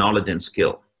further knowledge and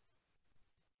skill.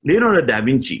 Leonardo da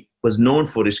Vinci was known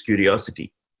for his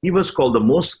curiosity. He was called the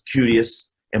most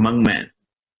curious among men.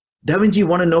 Da Vinci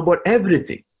wanted to know about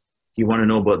everything. He wanted to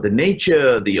know about the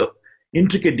nature, the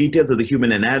intricate details of the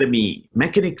human anatomy,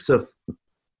 mechanics of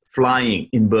flying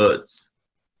in birds.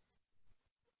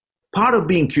 Part of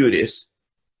being curious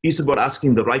is about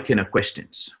asking the right kind of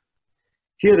questions.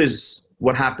 Here is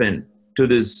what happened to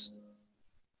this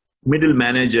middle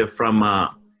manager from an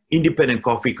independent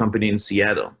coffee company in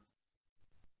Seattle.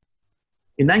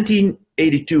 In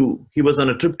 1982, he was on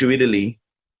a trip to Italy,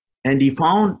 and he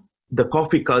found the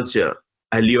coffee culture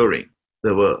alluring.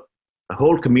 There were a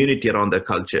whole community around the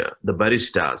culture, the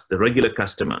baristas, the regular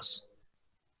customers.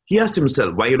 He asked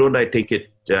himself, why don't I take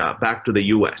it back to the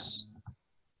US?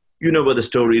 You know where the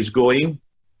story is going.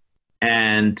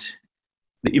 And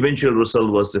the eventual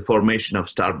result was the formation of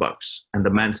Starbucks, and the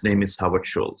man's name is Howard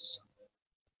Schultz.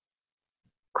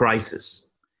 Crisis.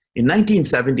 In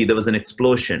 1970, there was an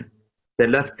explosion that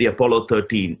left the Apollo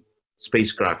 13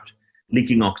 spacecraft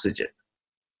leaking oxygen.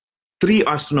 3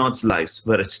 astronauts' lives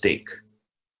were at stake.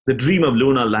 The dream of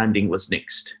lunar landing was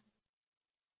nixed.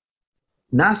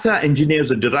 NASA engineers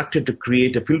were directed to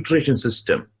create a filtration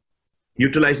system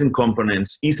utilizing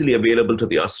components easily available to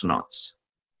the astronauts.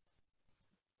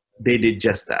 They did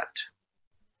just that.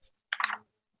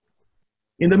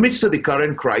 In the midst of the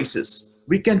current crisis,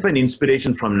 we can find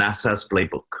inspiration from NASA's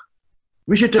playbook.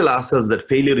 We should tell ourselves that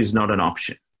failure is not an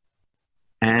option.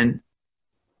 And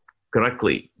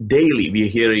correctly, daily we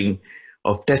are hearing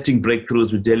of testing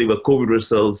breakthroughs which deliver COVID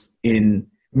results in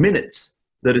minutes.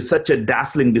 There is such a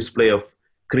dazzling display of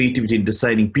creativity in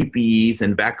designing PPEs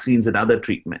and vaccines and other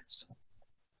treatments.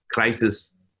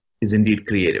 Crisis is indeed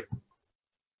creative.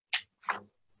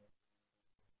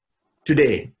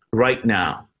 Today, right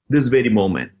now, this very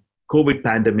moment, COVID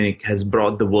pandemic has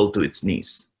brought the world to its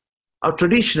knees. Our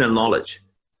traditional knowledge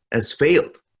has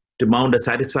failed to mount a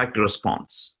satisfactory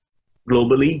response.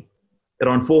 Globally,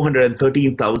 around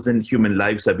 413,000 human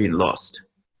lives have been lost.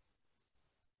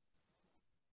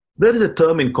 There is a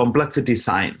term in complexity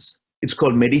science. It's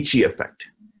called Medici effect.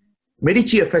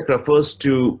 Medici effect refers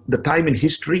to the time in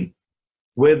history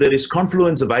where there is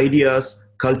confluence of ideas,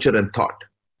 culture, and thought.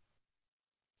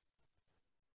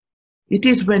 It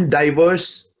is when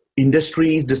diverse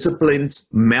industries, disciplines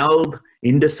meld,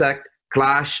 intersect,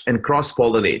 clash, and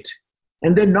cross-pollinate,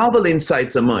 and then novel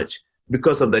insights emerge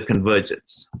because of their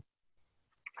convergence.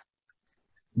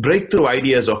 Breakthrough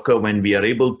ideas occur when we are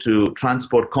able to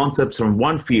transport concepts from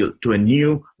one field to a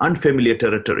new, unfamiliar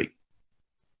territory.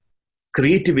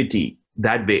 Creativity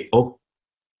that way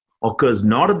occurs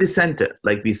not at the center,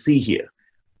 like we see here,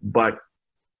 but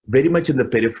very much in the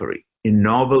periphery, in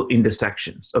novel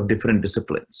intersections of different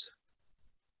disciplines.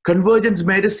 Convergence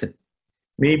medicine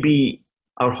may be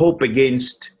our hope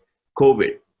against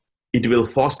COVID. It will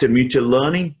foster mutual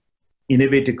learning,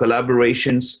 innovative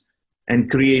collaborations, and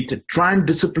create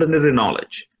transdisciplinary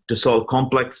knowledge to solve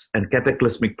complex and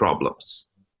cataclysmic problems.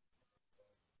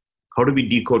 How do we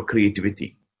decode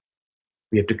creativity?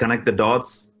 We have to connect the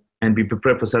dots and be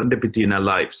prepared for serendipity in our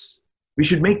lives. We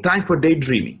should make time for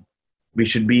daydreaming. We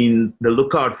should be in the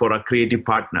lookout for our creative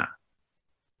partner.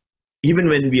 Even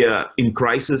when we are in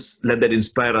crisis, let that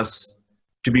inspire us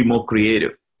to be more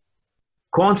creative.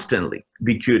 Constantly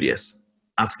be curious,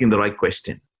 asking the right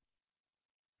question.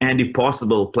 And if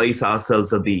possible, place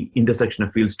ourselves at the intersection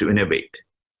of fields to innovate.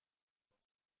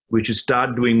 We should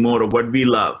start doing more of what we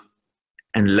love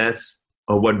and less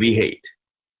of what we hate.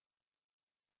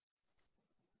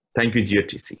 Thank you,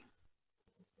 eGOTC.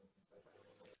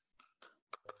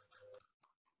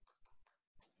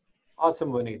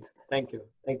 Awesome, Vineet. Thank you.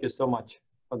 Thank you so much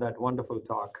for that wonderful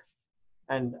talk.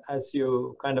 And as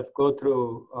you kind of go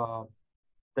through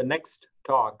the next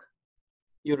talk,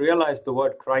 you realize the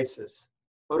word crisis.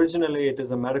 Originally, it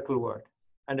is a medical word,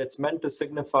 and it's meant to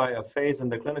signify a phase in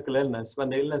the clinical illness when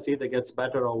the illness either gets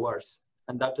better or worse.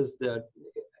 And that is the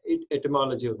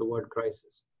etymology of the word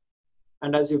crisis.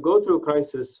 And as you go through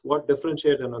crisis, what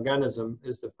differentiates an organism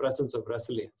is the presence of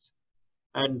resilience.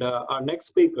 And our next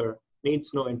speaker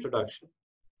needs no introduction.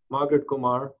 Margaret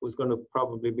Kumar, who's going to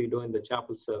probably be doing the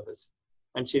chapel service.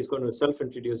 And she's going to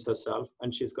self-introduce herself.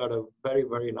 And she's got a very,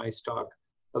 very nice talk,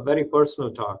 a very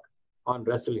personal talk on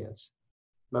resilience.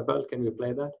 Mabel, can you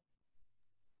play that?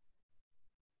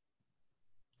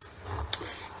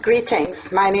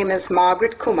 Greetings. My name is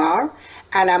Margaret Kumar,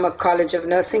 and I'm a College of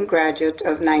Nursing graduate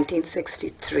of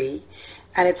 1963.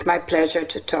 And it's my pleasure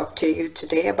to talk to you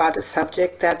today about a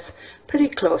subject that's pretty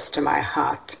close to my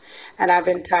heart. And I've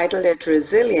entitled it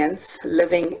Resilience,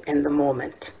 Living in the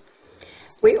Moment.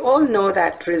 We all know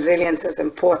that resilience is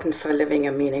important for living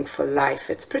a meaningful life.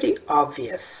 It's pretty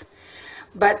obvious.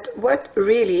 But what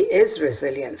really is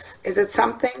resilience? Is it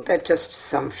something that just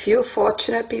some few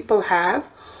fortunate people have,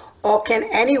 or can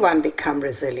anyone become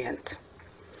resilient?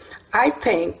 I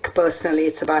think personally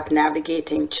it's about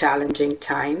navigating challenging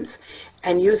times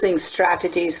and using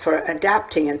strategies for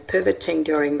adapting and pivoting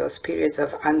during those periods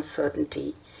of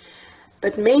uncertainty.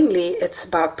 But mainly it's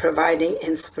about providing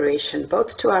inspiration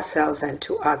both to ourselves and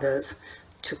to others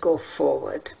to go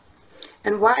forward.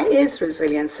 And why is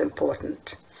resilience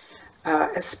important?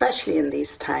 Especially in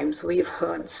these times, we've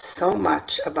heard so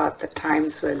much about the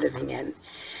times we're living in.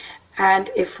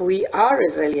 And if we are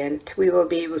resilient, we will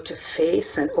be able to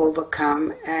face and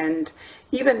overcome and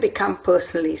even become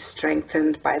personally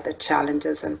strengthened by the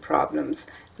challenges and problems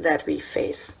that we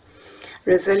face.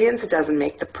 Resilience doesn't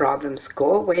make the problems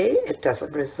go away. It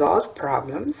doesn't resolve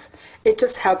problems. It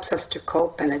just helps us to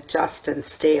cope and adjust and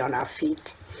stay on our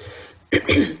feet.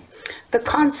 The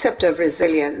concept of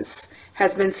resilience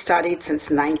has been studied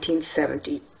since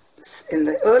 1970, in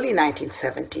the early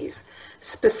 1970s,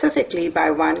 specifically by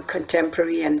one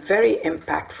contemporary and very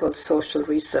impactful social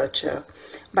researcher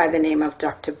by the name of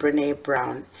Dr. Brené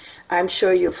Brown. I'm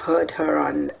sure you've heard her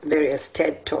on various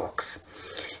TED Talks.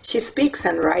 She speaks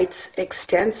and writes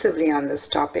extensively on this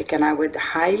topic, and I would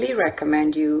highly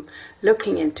recommend you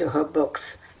looking into her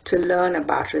books to learn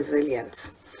about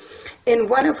resilience. In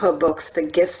one of her books, The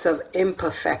Gifts of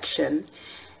Imperfection,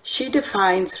 she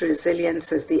defines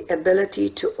resilience as the ability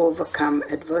to overcome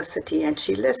adversity, and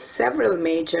she lists several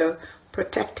major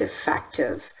protective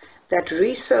factors that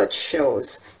research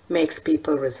shows makes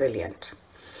people resilient.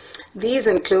 These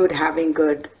include having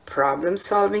good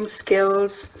problem-solving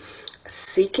skills,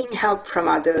 seeking help from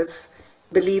others,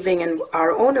 believing in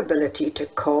our own ability to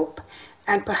cope,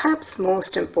 and perhaps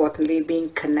most importantly, being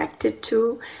connected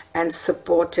to and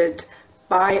supported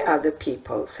by other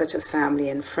people, such as family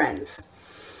and friends.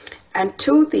 And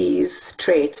to these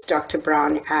traits, Dr.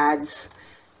 Brown adds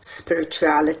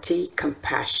spirituality,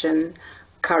 compassion,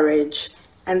 courage,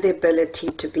 and the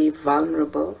ability to be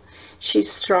vulnerable. She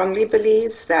strongly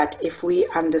believes that if we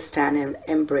understand and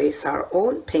embrace our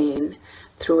own pain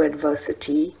through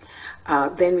adversity,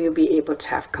 then we'll be able to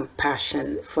have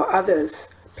compassion for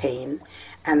others' pain.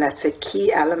 And that's a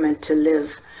key element to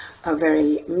live a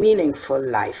very meaningful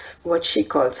life, what she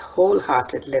calls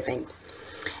wholehearted living.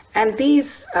 And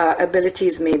these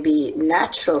abilities may be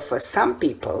natural for some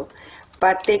people,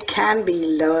 but they can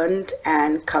be learned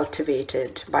and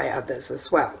cultivated by others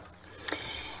as well.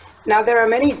 Now, there are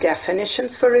many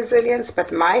definitions for resilience,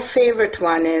 but my favorite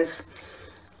one is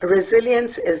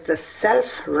resilience is the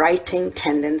self-righting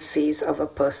tendencies of a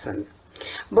person,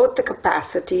 both the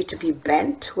capacity to be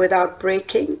bent without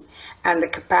breaking and the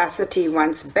capacity,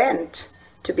 once bent,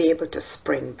 to be able to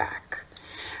spring back.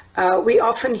 We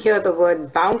often hear the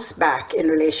word bounce back in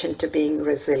relation to being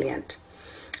resilient.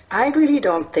 I really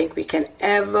don't think we can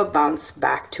ever bounce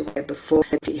back to where before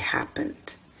it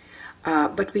happened.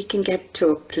 But we can get to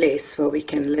a place where we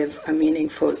can live a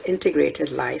meaningful, integrated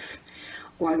life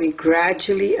while we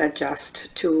gradually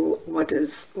adjust to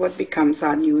what becomes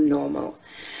our new normal.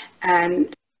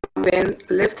 And when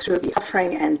lived through the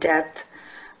suffering and death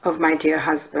of my dear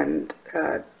husband,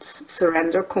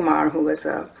 Surendra Kumar, who was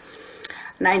a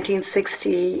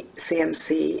 1960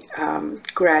 CMC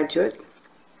graduate,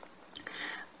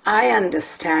 I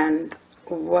understand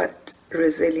what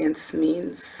resilience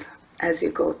means as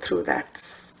you go through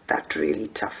that really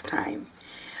tough time.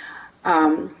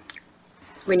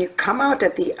 When you come out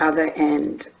at the other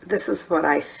end, this is what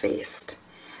I faced.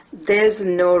 There's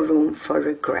no room for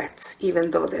regrets,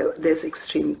 even though there's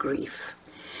extreme grief.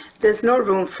 There's no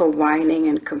room for whining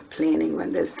and complaining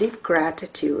when there's deep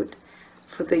gratitude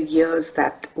for the years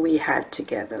that we had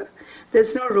together.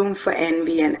 There's no room for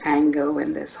envy and anger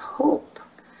when there's hope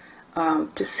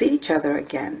to see each other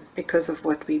again because of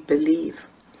what we believe.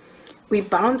 We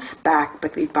bounce back,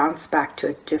 but we bounce back to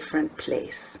a different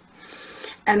place.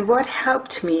 And what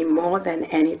helped me more than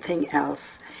anything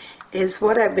else is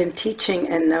what I've been teaching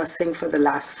in nursing for the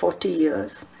last 40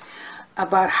 years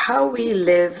about how we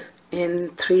live in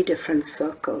 3 different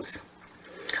circles.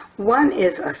 One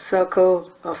is a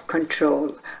circle of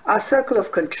control. Our circle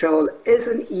of control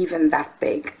isn't even that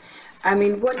big. I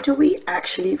mean, what do we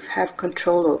actually have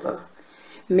control over?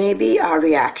 Maybe our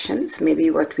reactions, maybe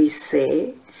what we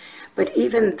say, but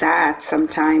even that,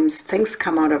 sometimes things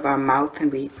come out of our mouth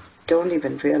and we don't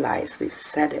even realize we've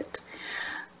said it.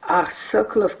 Our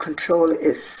circle of control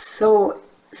is so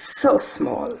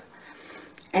small,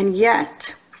 and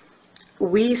yet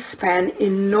we spend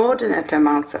inordinate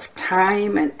amounts of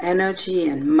time and energy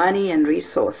and money and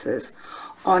resources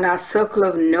on our circle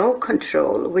of no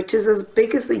control, which is as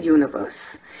big as the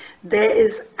universe. There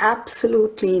is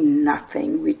absolutely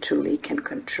nothing we truly can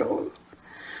control.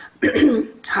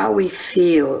 How we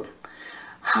feel,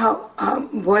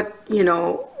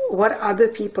 what other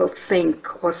people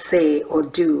think or say or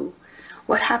do,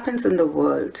 what happens in the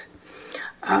world,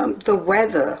 the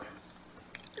weather.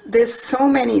 There's so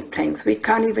many things. We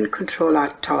can't even control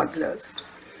our toddlers.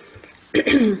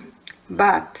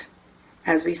 But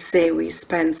as we say, we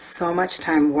spend so much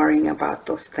time worrying about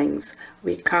those things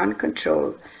we can't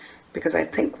control because I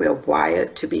think we're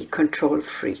wired to be control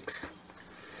freaks.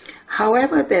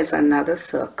 However, there's another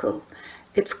circle.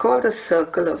 It's called a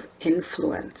circle of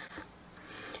influence.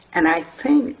 And I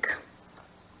think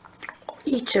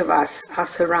each of us are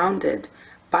surrounded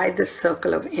by this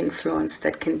circle of influence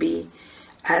that can be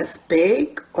as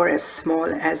big or as small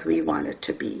as we want it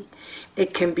to be.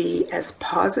 It can be as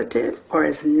positive or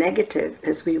as negative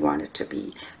as we want it to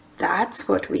be. That's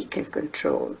what we can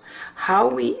control, how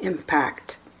we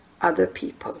impact other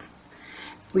people.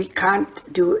 We can't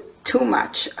do too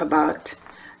much about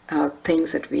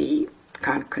things that we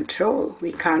can't control.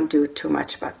 We can't do too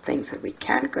much about things that we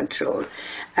can control.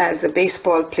 As the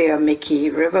baseball player Mickey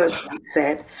Rivers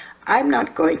said, I'm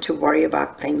not going to worry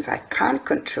about things I can't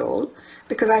control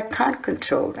because I can't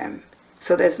control them.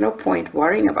 So there's no point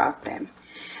worrying about them.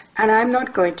 And I'm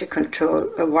not going to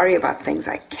worry about things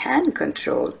I can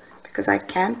control because I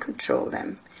can control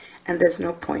them. And there's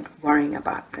no point worrying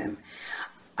about them.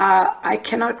 I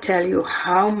cannot tell you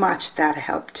how much that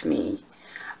helped me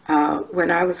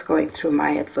when I was going through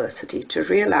my adversity to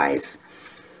realize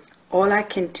all I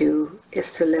can do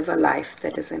is to live a life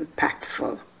that is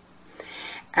impactful.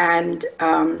 And,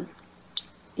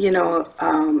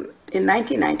 in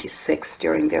 1996,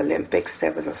 during the Olympics,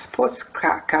 there was a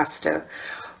sportscaster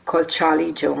called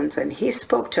Charlie Jones, and he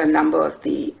spoke to a number of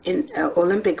the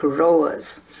Olympic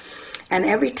rowers. And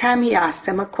every time he asked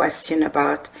them a question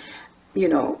about,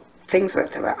 things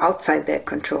that were outside their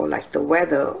control, like the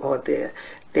weather or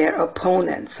their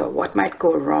opponents, or what might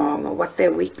go wrong, or what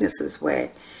their weaknesses were,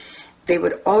 they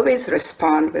would always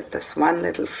respond with this one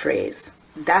little phrase: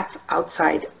 "That's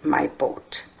outside my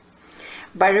boat."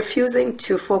 By refusing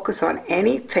to focus on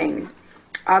anything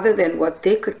other than what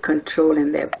they could control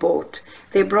in their boat.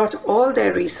 They brought all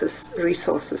their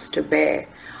resources to bear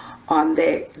on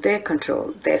their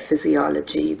control, their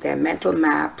physiology, their mental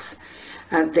maps,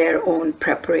 and their own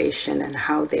preparation and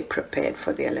how they prepared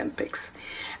for the Olympics.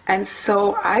 And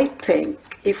so I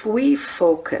think if we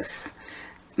focus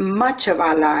much of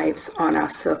our lives on our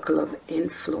circle of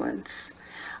influence,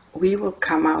 we will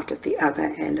come out at the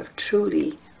other end of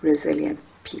truly resilient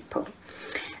people.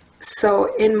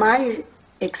 So in my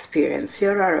experience,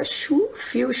 here are a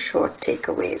few short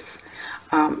takeaways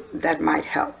that might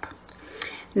help.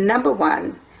 Number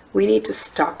one, we need to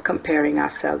stop comparing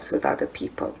ourselves with other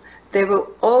people. There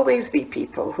will always be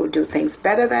people who do things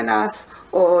better than us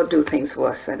or do things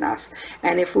worse than us.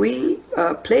 And if we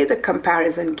play the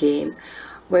comparison game,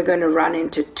 we're going to run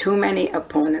into too many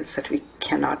opponents that we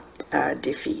cannot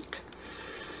defeat.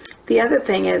 The other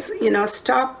thing is,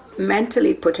 stop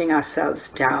mentally putting ourselves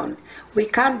down. We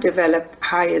can't develop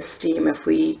high esteem if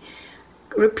we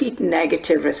repeat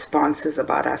negative responses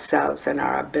about ourselves and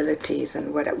our abilities,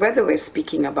 and whether we're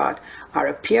speaking about our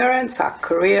appearance, our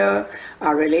career,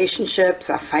 our relationships,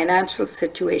 our financial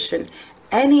situation,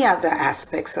 any other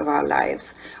aspects of our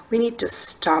lives. We need to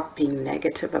stop being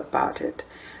negative about it,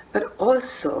 but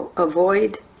also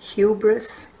avoid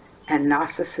hubris and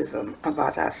narcissism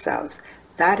about ourselves.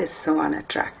 That is so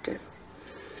unattractive.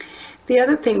 The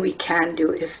other thing we can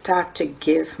do is start to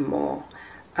give more,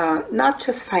 not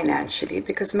just financially,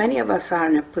 because many of us are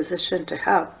in a position to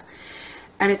help.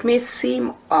 And it may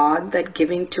seem odd that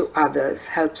giving to others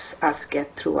helps us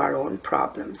get through our own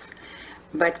problems.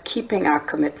 But keeping our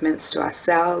commitments to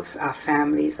ourselves, our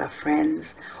families, our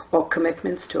friends, or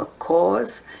commitments to a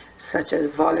cause, such as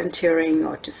volunteering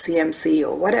or to CMC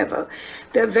or whatever,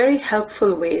 they're very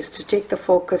helpful ways to take the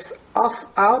focus off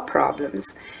our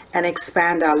problems and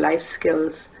expand our life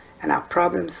skills and our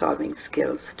problem-solving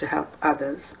skills to help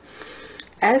others.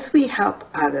 As we help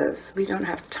others, we don't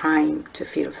have time to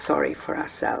feel sorry for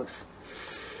ourselves.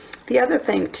 The other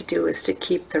thing to do is to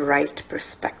keep the right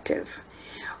perspective.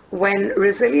 When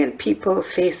resilient people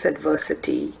face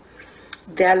adversity,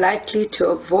 they're likely to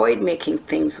avoid making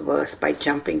things worse by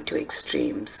jumping to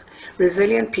extremes.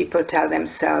 Resilient people tell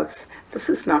themselves, this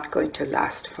is not going to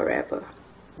last forever.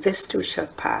 This too shall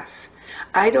pass.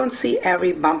 I don't see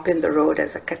every bump in the road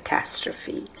as a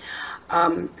catastrophe.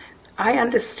 I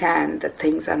understand that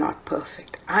things are not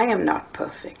perfect. I am not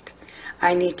perfect.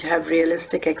 I need to have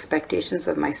realistic expectations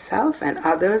of myself and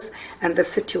others and the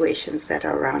situations that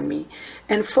are around me,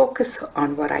 and focus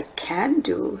on what I can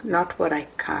do, not what I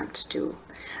can't do.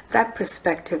 That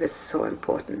perspective is so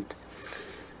important.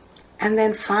 And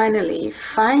then finally,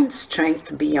 find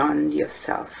strength beyond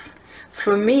yourself.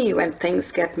 For me, when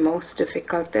things get most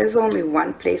difficult, there's only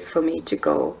one place for me to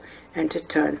go and to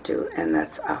turn to, and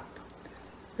that's up.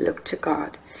 Look to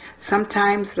God.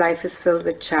 Sometimes life is filled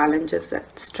with challenges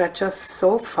that stretch us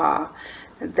so far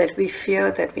that we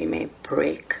fear that we may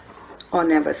break or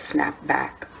never snap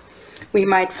back. We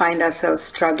might find ourselves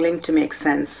struggling to make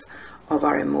sense of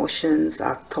our emotions,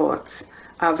 our thoughts,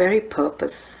 our very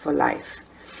purpose for life.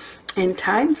 In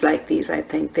times like these, I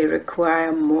think they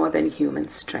require more than human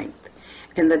strength.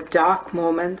 In the dark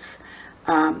moments,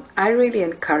 I really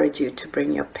encourage you to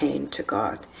bring your pain to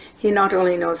God. He not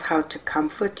only knows how to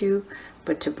comfort you,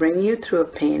 but to bring you through a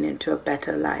pain into a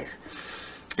better life.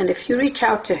 And if you reach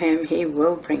out to Him, He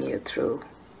will bring you through.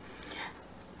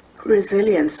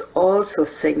 Resilience also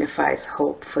signifies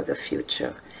hope for the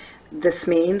future. This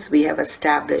means we have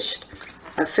established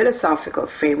a philosophical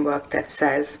framework that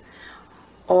says,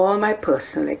 all my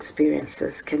personal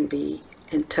experiences can be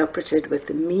interpreted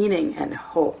with meaning and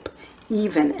hope,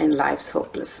 even in life's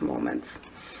hopeless moments.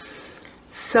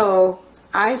 So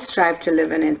I strive to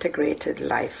live an integrated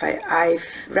life. I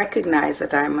recognize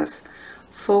that I must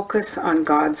focus on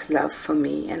God's love for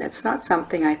me, and it's not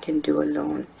something I can do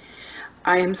alone.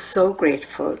 I am so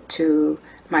grateful to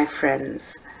my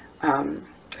friends,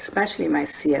 especially my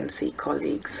CMC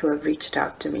colleagues who have reached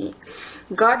out to me.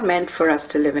 God meant for us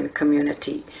to live in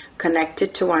community,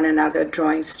 connected to one another,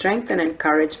 drawing strength and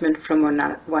encouragement from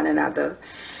one another.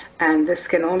 And this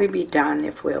can only be done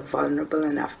if we're vulnerable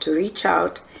enough to reach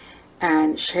out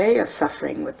and share your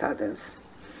suffering with others.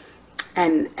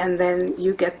 And then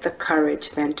you get the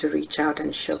courage then to reach out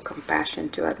and show compassion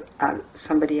to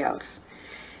somebody else.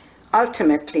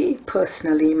 Ultimately,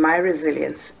 personally, my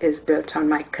resilience is built on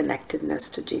my connectedness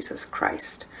to Jesus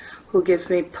Christ, who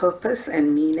gives me purpose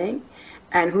and meaning,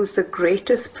 and who's the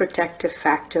greatest protective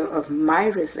factor of my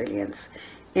resilience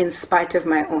in spite of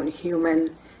my own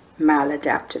human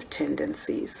maladaptive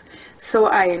tendencies. So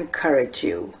I encourage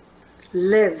you,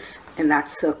 live in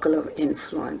that circle of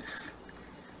influence.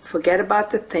 Forget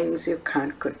about the things you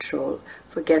can't control.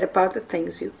 Forget about the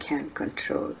things you can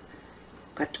control.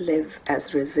 But live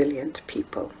as resilient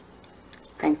people.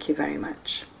 Thank you very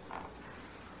much.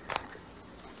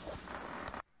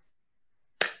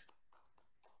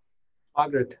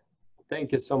 Margaret,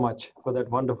 thank you so much for that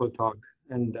wonderful talk.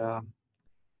 And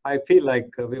I feel like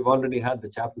we've already had the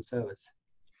chapel service.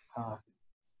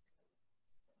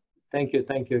 Thank you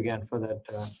again for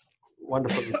that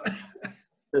wonderful.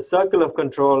 The circle of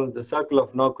control, the circle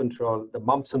of no control, the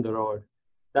bumps in the road,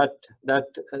 that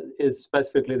is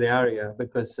specifically the area,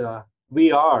 because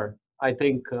we are, I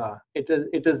think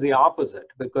it is the opposite,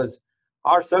 because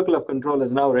our circle of control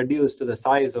is now reduced to the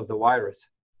size of the virus.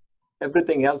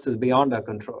 Everything else is beyond our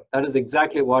control. That is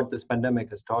exactly what this pandemic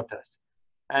has taught us.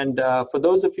 And for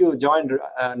those of you who joined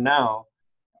now,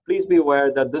 please be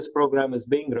aware that this program is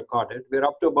being recorded. We're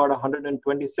up to about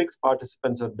 126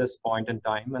 participants at this point in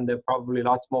time, and there are probably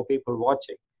lots more people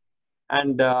watching.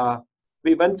 And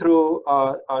we went through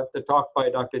the talk by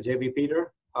Dr. J.V.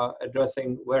 Peter,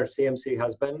 addressing where CMC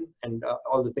has been and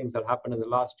all the things that happened in the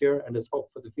last year and his hope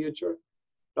for the future.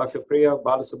 Dr. Priya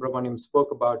Balasubramaniam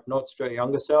spoke about notes to a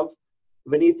younger self.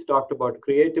 Vineet talked about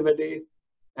creativity,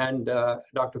 and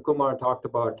Dr. Kumar talked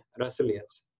about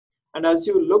resilience. And as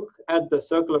you look at the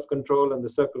circle of control and the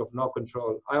circle of no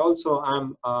control, I also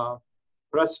am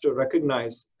pressed to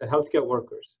recognize the healthcare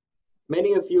workers.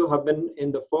 Many of you have been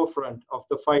in the forefront of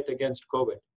the fight against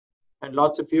COVID, and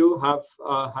lots of you have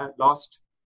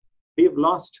we've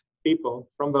lost people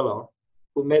from Vellore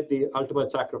who made the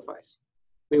ultimate sacrifice.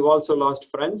 We've also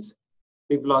lost friends,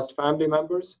 we've lost family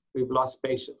members, we've lost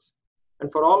patients.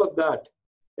 And for all of that,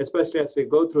 especially as we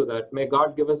go through that, may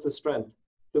God give us the strength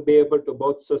to be able to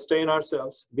both sustain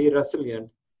ourselves, be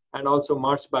resilient, and also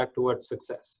march back towards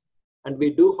success. And we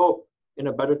do hope in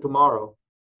a better tomorrow.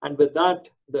 And with that,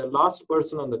 the last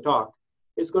person on the talk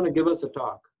is going to give us a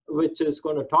talk, which is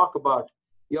going to talk about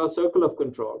your circle of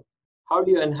control. How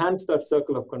do you enhance that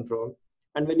circle of control?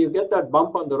 And when you get that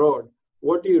bump on the road,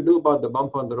 what do you do about the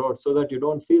bump on the road so that you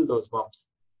don't feel those bumps?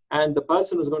 And the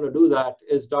person who's going to do that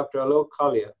is Dr. Alok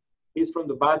Kalia. He's from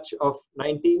the batch of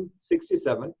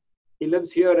 1967. He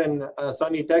lives here in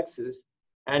sunny Texas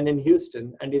and in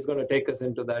Houston, and he's going to take us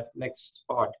into that next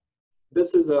spot.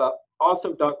 This is an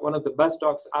awesome talk, one of the best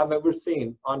talks I've ever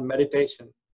seen on meditation.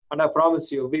 And I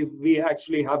promise you, we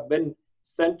actually have been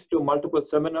sent to multiple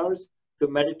seminars to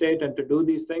meditate and to do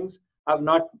these things. I've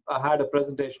not had a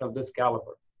presentation of this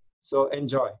caliber. So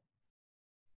enjoy.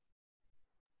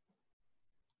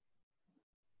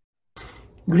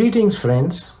 Greetings,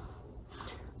 friends.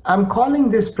 I'm calling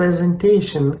this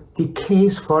presentation The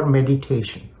Case for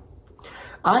Meditation.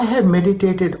 I have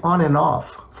meditated on and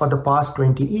off for the past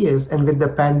 20 years, and with the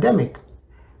pandemic,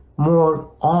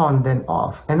 more on than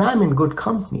off, and I'm in good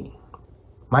company.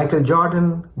 Michael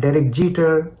Jordan, Derek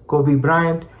Jeter, Kobe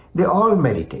Bryant, they all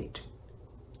meditate.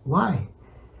 Why?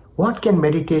 What can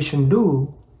meditation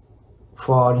do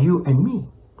for you and me?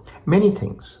 Many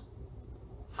things.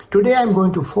 Today I'm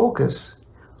going to focus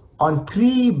on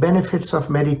 3 benefits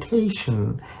of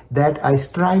meditation that I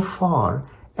strive for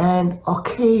and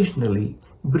occasionally,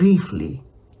 briefly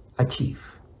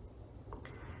achieve.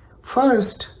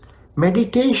 First,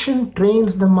 meditation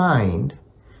trains the mind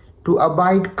to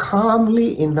abide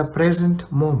calmly in the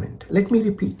present moment. Let me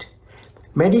repeat.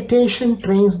 Meditation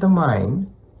trains the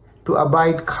mind to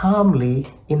abide calmly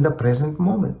in the present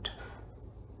moment.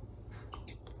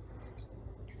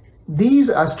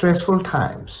 These are stressful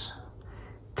times.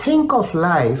 Think of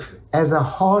life as a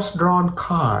horse-drawn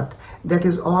cart that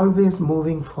is always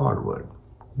moving forward,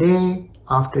 day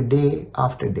after day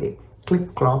after day,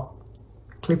 clip-clop,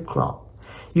 clip-clop.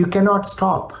 You cannot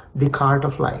stop the cart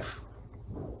of life.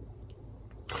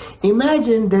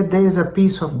 Imagine that there is a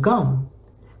piece of gum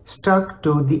stuck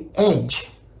to the edge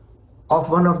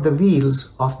of one of the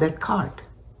wheels of that cart.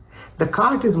 The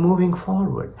cart is moving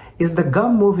forward. Is the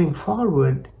gum moving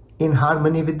forward in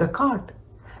harmony with the cart?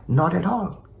 Not at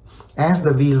all. As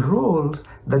the wheel rolls,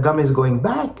 the gum is going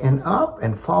back and up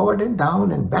and forward and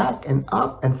down and back and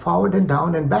up and forward and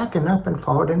down and back and up and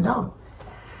forward and down.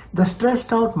 The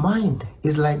stressed out mind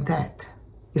is like that.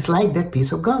 It's like that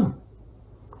piece of gum.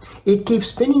 It keeps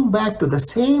spinning back to the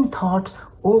same thoughts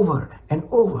over and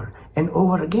over and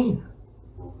over again.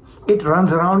 It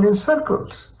runs around in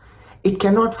circles. It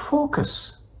cannot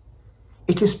focus.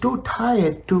 It is too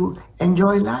tired to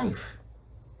enjoy life.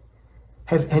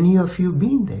 Have any of you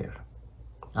been there?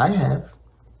 I have.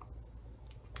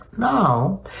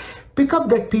 Now, pick up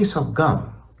that piece of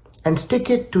gum and stick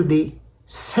it to the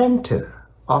center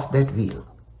of that wheel.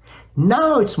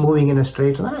 Now it's moving in a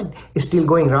straight line. It's still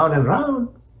going round and round.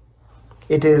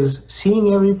 It is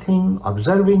seeing everything,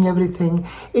 observing everything.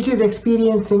 It is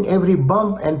experiencing every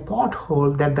bump and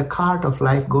pothole that the cart of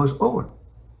life goes over.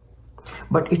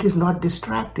 But it is not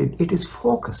distracted. It is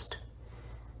focused.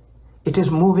 It is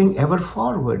moving ever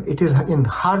forward. It is in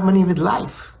harmony with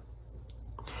life.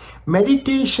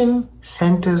 Meditation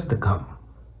centers the gum.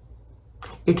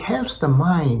 It helps the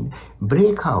mind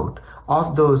break out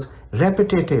of those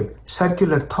repetitive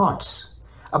circular thoughts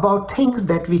about things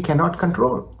that we cannot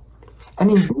control. And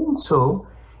in doing so,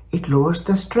 it lowers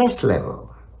the stress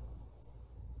level.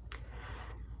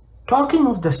 Talking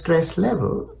of the stress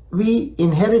level, we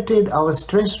inherited our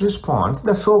stress response,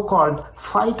 the so-called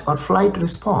fight or flight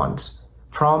response,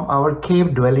 from our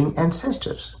cave-dwelling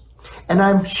ancestors. And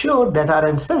I'm sure that our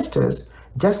ancestors,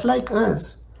 just like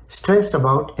us, stressed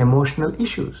about emotional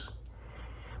issues.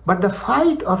 But the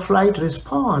fight or flight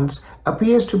response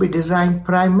appears to be designed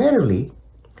primarily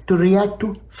to react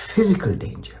to physical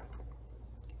danger.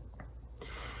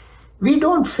 We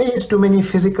don't face too many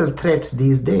physical threats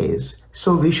these days,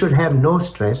 so we should have no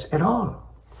stress at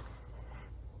all.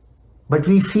 But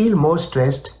we feel more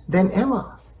stressed than ever.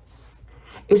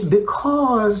 It's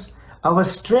because our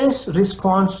stress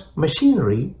response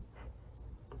machinery,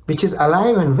 which is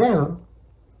alive and well,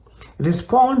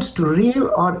 responds to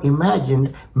real or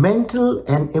imagined mental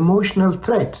and emotional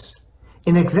threats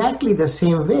in exactly the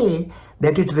same way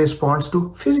that it responds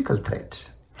to physical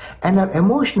threats. And our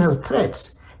emotional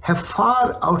threats have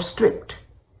far outstripped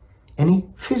any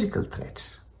physical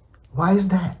threats. Why is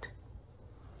that?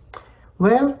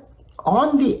 Well,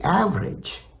 on the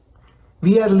average,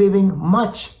 we are living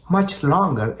much, much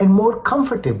longer and more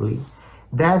comfortably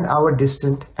than our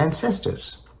distant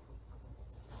ancestors.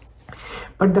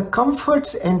 But the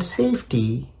comforts and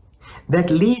safety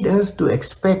that lead us to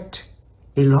expect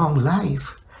a long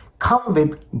life come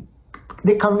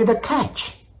with a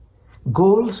catch: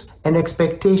 goals and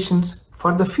expectations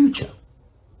for the future.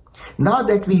 Now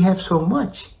that we have so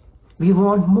much, we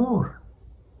want more.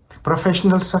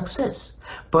 Professional success,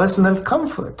 personal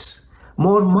comforts,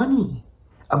 more money,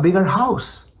 a bigger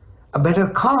house, a better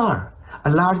car,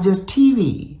 a larger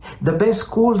TV, the best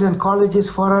schools and colleges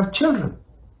for our children.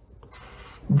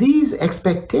 These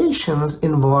expectations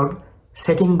involve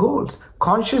setting goals,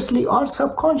 consciously or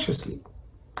subconsciously.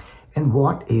 And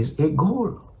what is a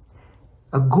goal?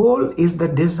 A goal is the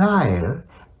desire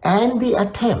and the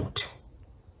attempt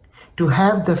to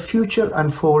have the future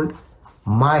unfold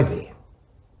my way.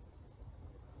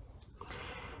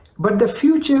 But the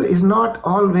future is not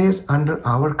always under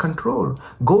our control.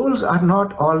 Goals are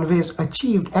not always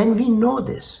achieved, and we know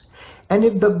this. And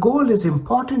if the goal is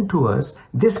important to us,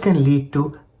 this can lead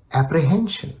to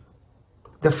apprehension,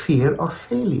 the fear of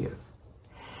failure.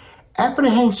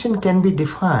 Apprehension can be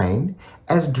defined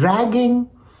as dragging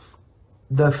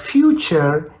the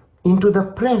future into the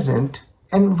present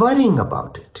and worrying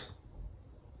about it.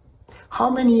 How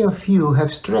many of you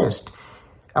have stressed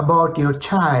about your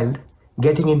child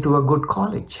getting into a good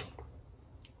college,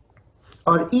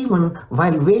 or even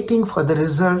while waiting for the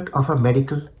result of a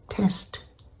medical test?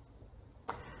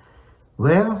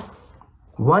 Well,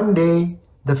 one day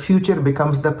the future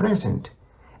becomes the present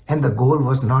and the goal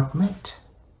was not met.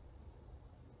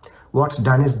 What's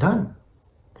done is done,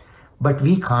 but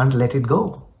we can't let it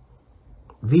go.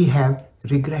 We have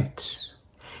regrets.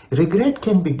 Regret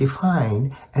can be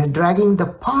defined as dragging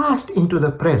the past into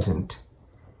the present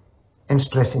and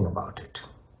stressing about it.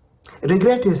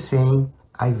 Regret is saying,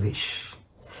 I wish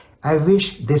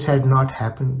this had not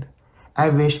happened. I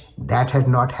wish that had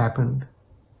not happened.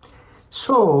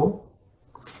 So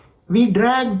we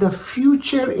drag the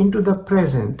future into the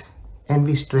present and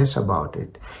we stress about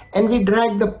it. And we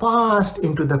drag the past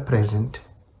into the present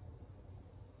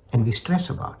and we stress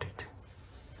about it.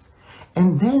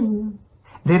 And then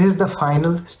there is the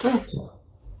final stressor.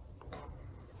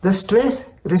 The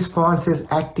stress response is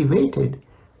activated,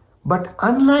 but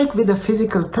unlike with a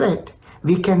physical threat,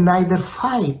 we can neither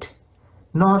fight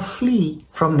nor flee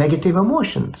from negative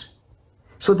emotions.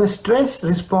 So the stress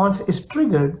response is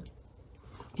triggered,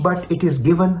 but it is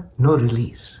given no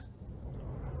release.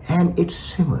 And it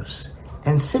simmers,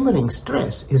 and simmering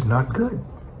stress is not good.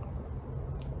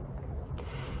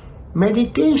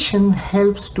 Meditation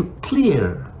helps to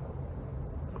clear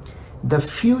the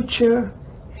future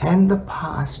and the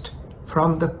past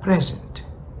from the present,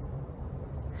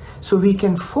 so we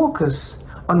can focus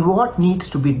on what needs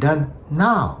to be done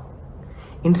now,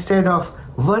 instead of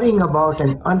worrying about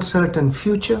an uncertain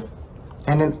future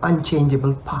and an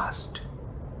unchangeable past.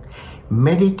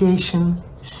 Meditation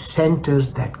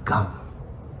centers that gum.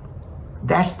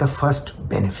 That's the first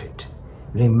benefit.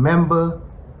 Remember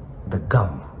the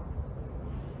gum.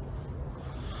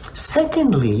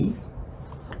 Secondly,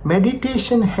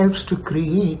 meditation helps to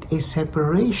create a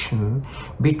separation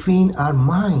between our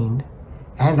mind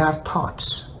and our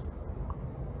thoughts.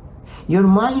 Your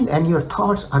mind and your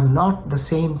thoughts are not the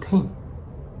same thing.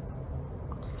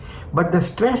 But the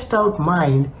stressed out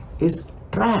mind is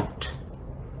trapped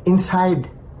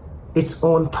inside its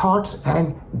own thoughts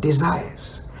and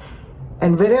desires.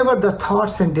 And wherever the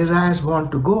thoughts and desires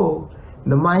want to go,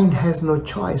 the mind has no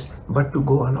choice but to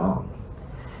go along.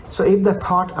 So if the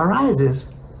thought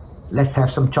arises, let's have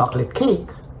some chocolate cake,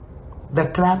 the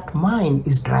trapped mind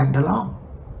is dragged along.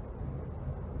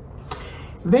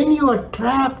 When you are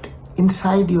trapped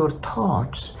inside your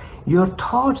thoughts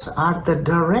are the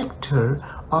director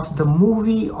of the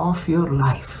movie of your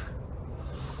life.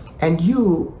 And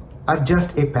you are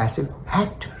just a passive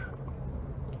actor.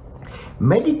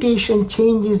 Meditation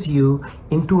changes you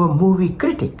into a movie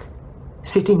critic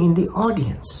sitting in the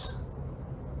audience.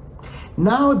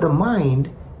 Now the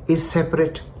mind is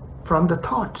separate from the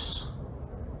thoughts.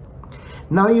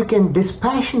 Now you can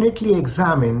dispassionately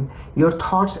examine your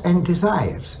thoughts and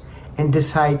desires and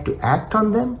decide to act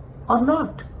on them or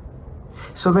not.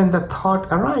 So when the thought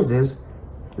arises,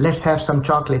 let's have some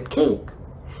chocolate cake,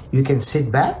 you can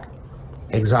sit back,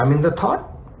 examine the thought,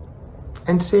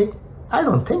 and say, I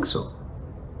don't think so.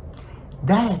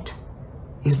 That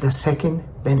is the second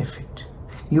benefit.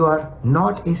 You are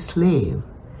not a slave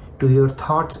to your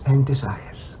thoughts and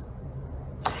desires.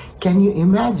 Can you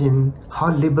imagine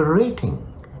how liberating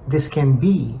this can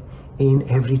be in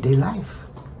everyday life?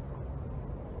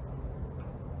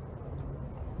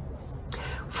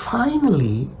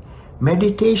 Finally,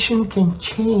 meditation can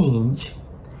change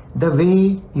the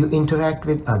way you interact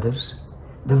with others,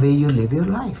 the way you live your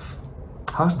life.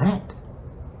 How's that?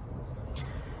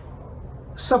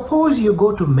 Suppose you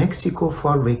go to Mexico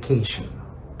for vacation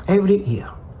every year,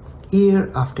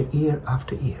 year after year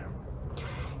after year.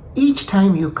 Each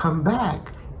time you come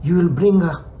back, you will bring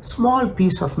a small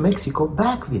piece of Mexico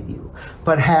back with you.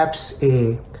 Perhaps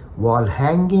a wall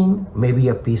hanging, maybe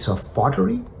a piece of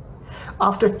pottery.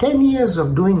 After 10 years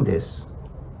of doing this,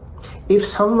 if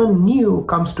someone new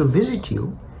comes to visit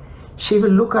you, she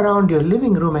will look around your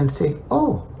living room and say,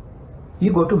 oh,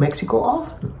 you go to Mexico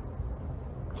often.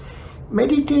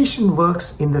 Meditation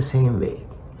works in the same way.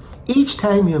 Each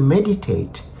time you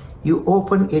meditate, you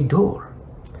open a door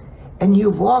and you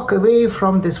walk away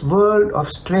from this world of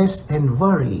stress and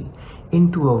worry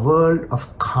into a world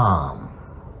of calm.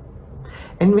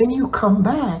 And when you come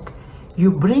back, you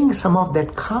bring some of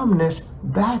that calmness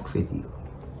back with you.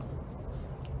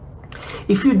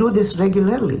 If you do this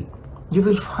regularly, you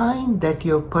will find that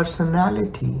your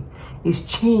personality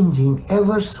is changing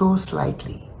ever so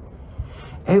slightly.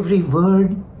 Every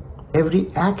word,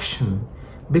 every action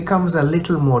becomes a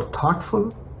little more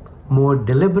thoughtful, more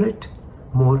deliberate,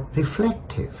 more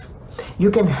reflective.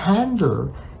 You can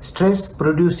handle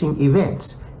stress-producing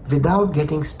events without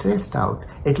getting stressed out,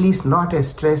 at least not as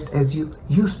stressed as you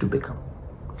used to become.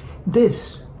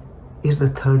 This is the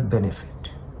third benefit.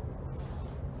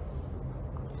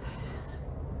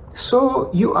 So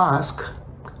you ask,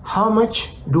 how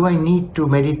much do I need to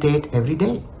meditate every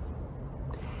day?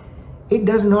 It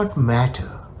does not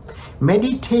matter.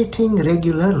 Meditating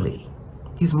regularly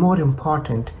is more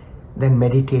important than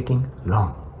meditating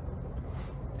long.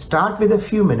 Start with a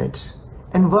few minutes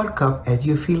and work up as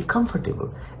you feel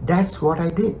comfortable. That's what I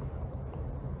did.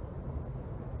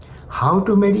 How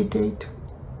to meditate?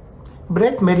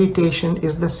 Breath meditation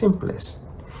is the simplest.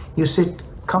 You sit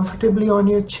comfortably on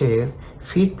your chair,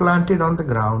 feet planted on the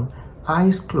ground,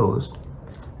 eyes closed,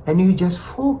 and you just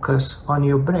focus on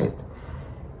your breath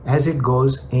as it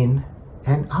goes in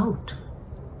and out.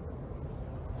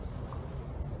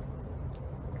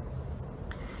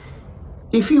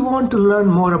 If you want to learn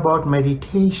more about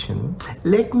meditation,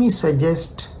 let me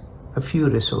suggest a few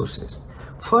resources.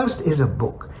 First is a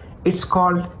book. It's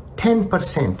called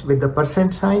 10% with the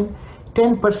percent sign,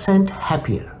 10%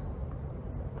 Happier.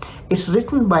 It's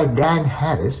written by Dan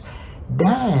Harris.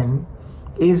 Dan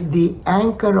is the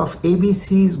anchor of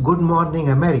ABC's Good Morning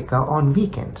America on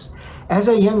weekends. As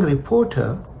a young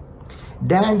reporter,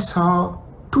 Dan saw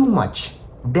too much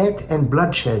death and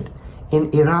bloodshed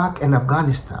in Iraq and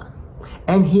Afghanistan,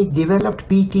 and he developed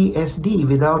PTSD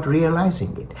without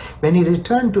realizing it. When he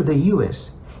returned to the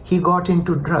US, he got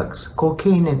into drugs,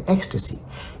 cocaine and ecstasy,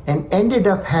 and ended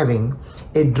up having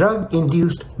a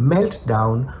drug-induced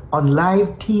meltdown on live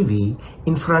TV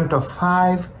in front of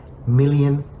 5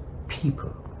 million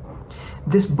people.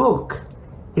 This book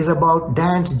is about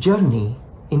Dan's journey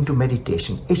into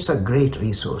meditation. It's a great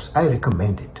resource. I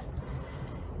recommend it.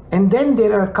 And then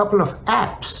there are a couple of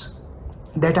apps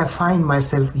that I find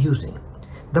myself using.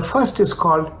 The first is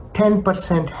called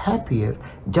 10% Happier,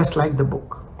 just like the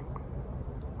book.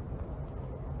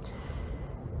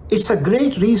 It's a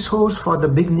great resource for the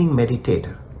beginning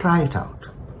meditator. Try it out.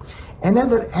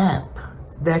 Another app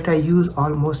that I use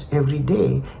almost every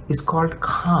day is called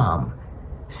Calm,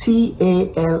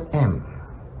 C-A-L-M.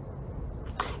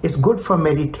 It's good for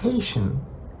meditation,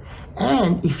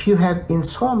 and if you have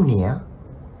insomnia,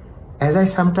 as I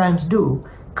sometimes do,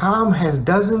 Calm has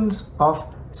dozens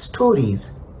of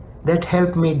stories that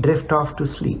help me drift off to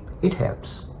sleep. It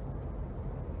helps.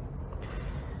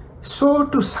 So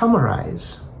to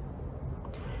summarize,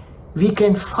 we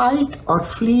can fight or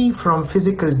flee from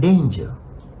physical danger,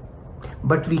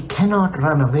 but we cannot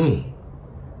run away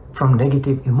from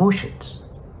negative emotions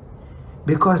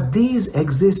because these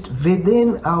exist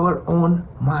within our own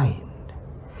mind.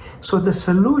 So the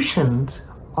solutions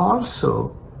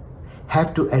also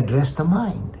have to address the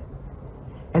mind.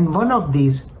 And one of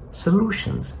these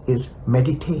solutions is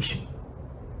meditation.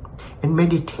 And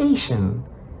meditation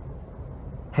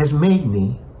has made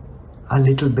me a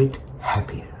little bit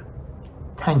happier.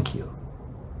 Thank you.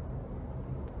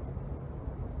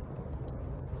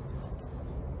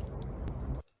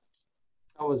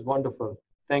 That was wonderful.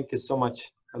 Thank you so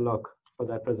much, Alok, for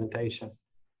that presentation.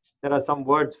 There are some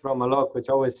words from Alok which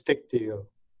always stick to you.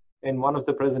 In one of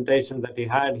the presentations that he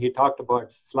had, he talked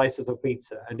about slices of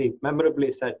pizza, and he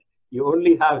memorably said, you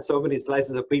only have so many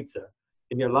slices of pizza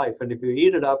in your life, and if you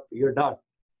eat it up, you're done.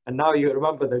 And now you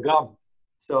remember the gum.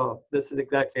 So this is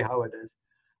exactly how it is.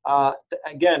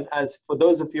 Again, as for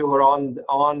those of you who are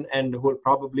on and who will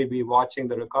probably be watching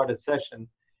the recorded session,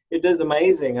 it is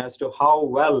amazing as to how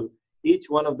well each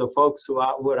one of the folks who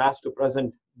were asked to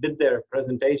present did their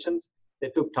presentations. They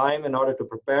took time in order to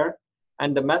prepare,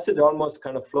 and the message almost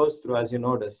kind of flows through, as you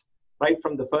notice, right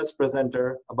from the first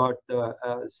presenter about the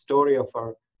story of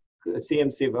our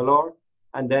CMC Vellore,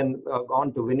 and then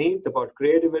on to Vineet about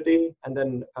creativity, and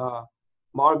then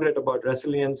Margaret about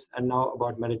resilience, and now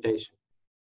about meditation.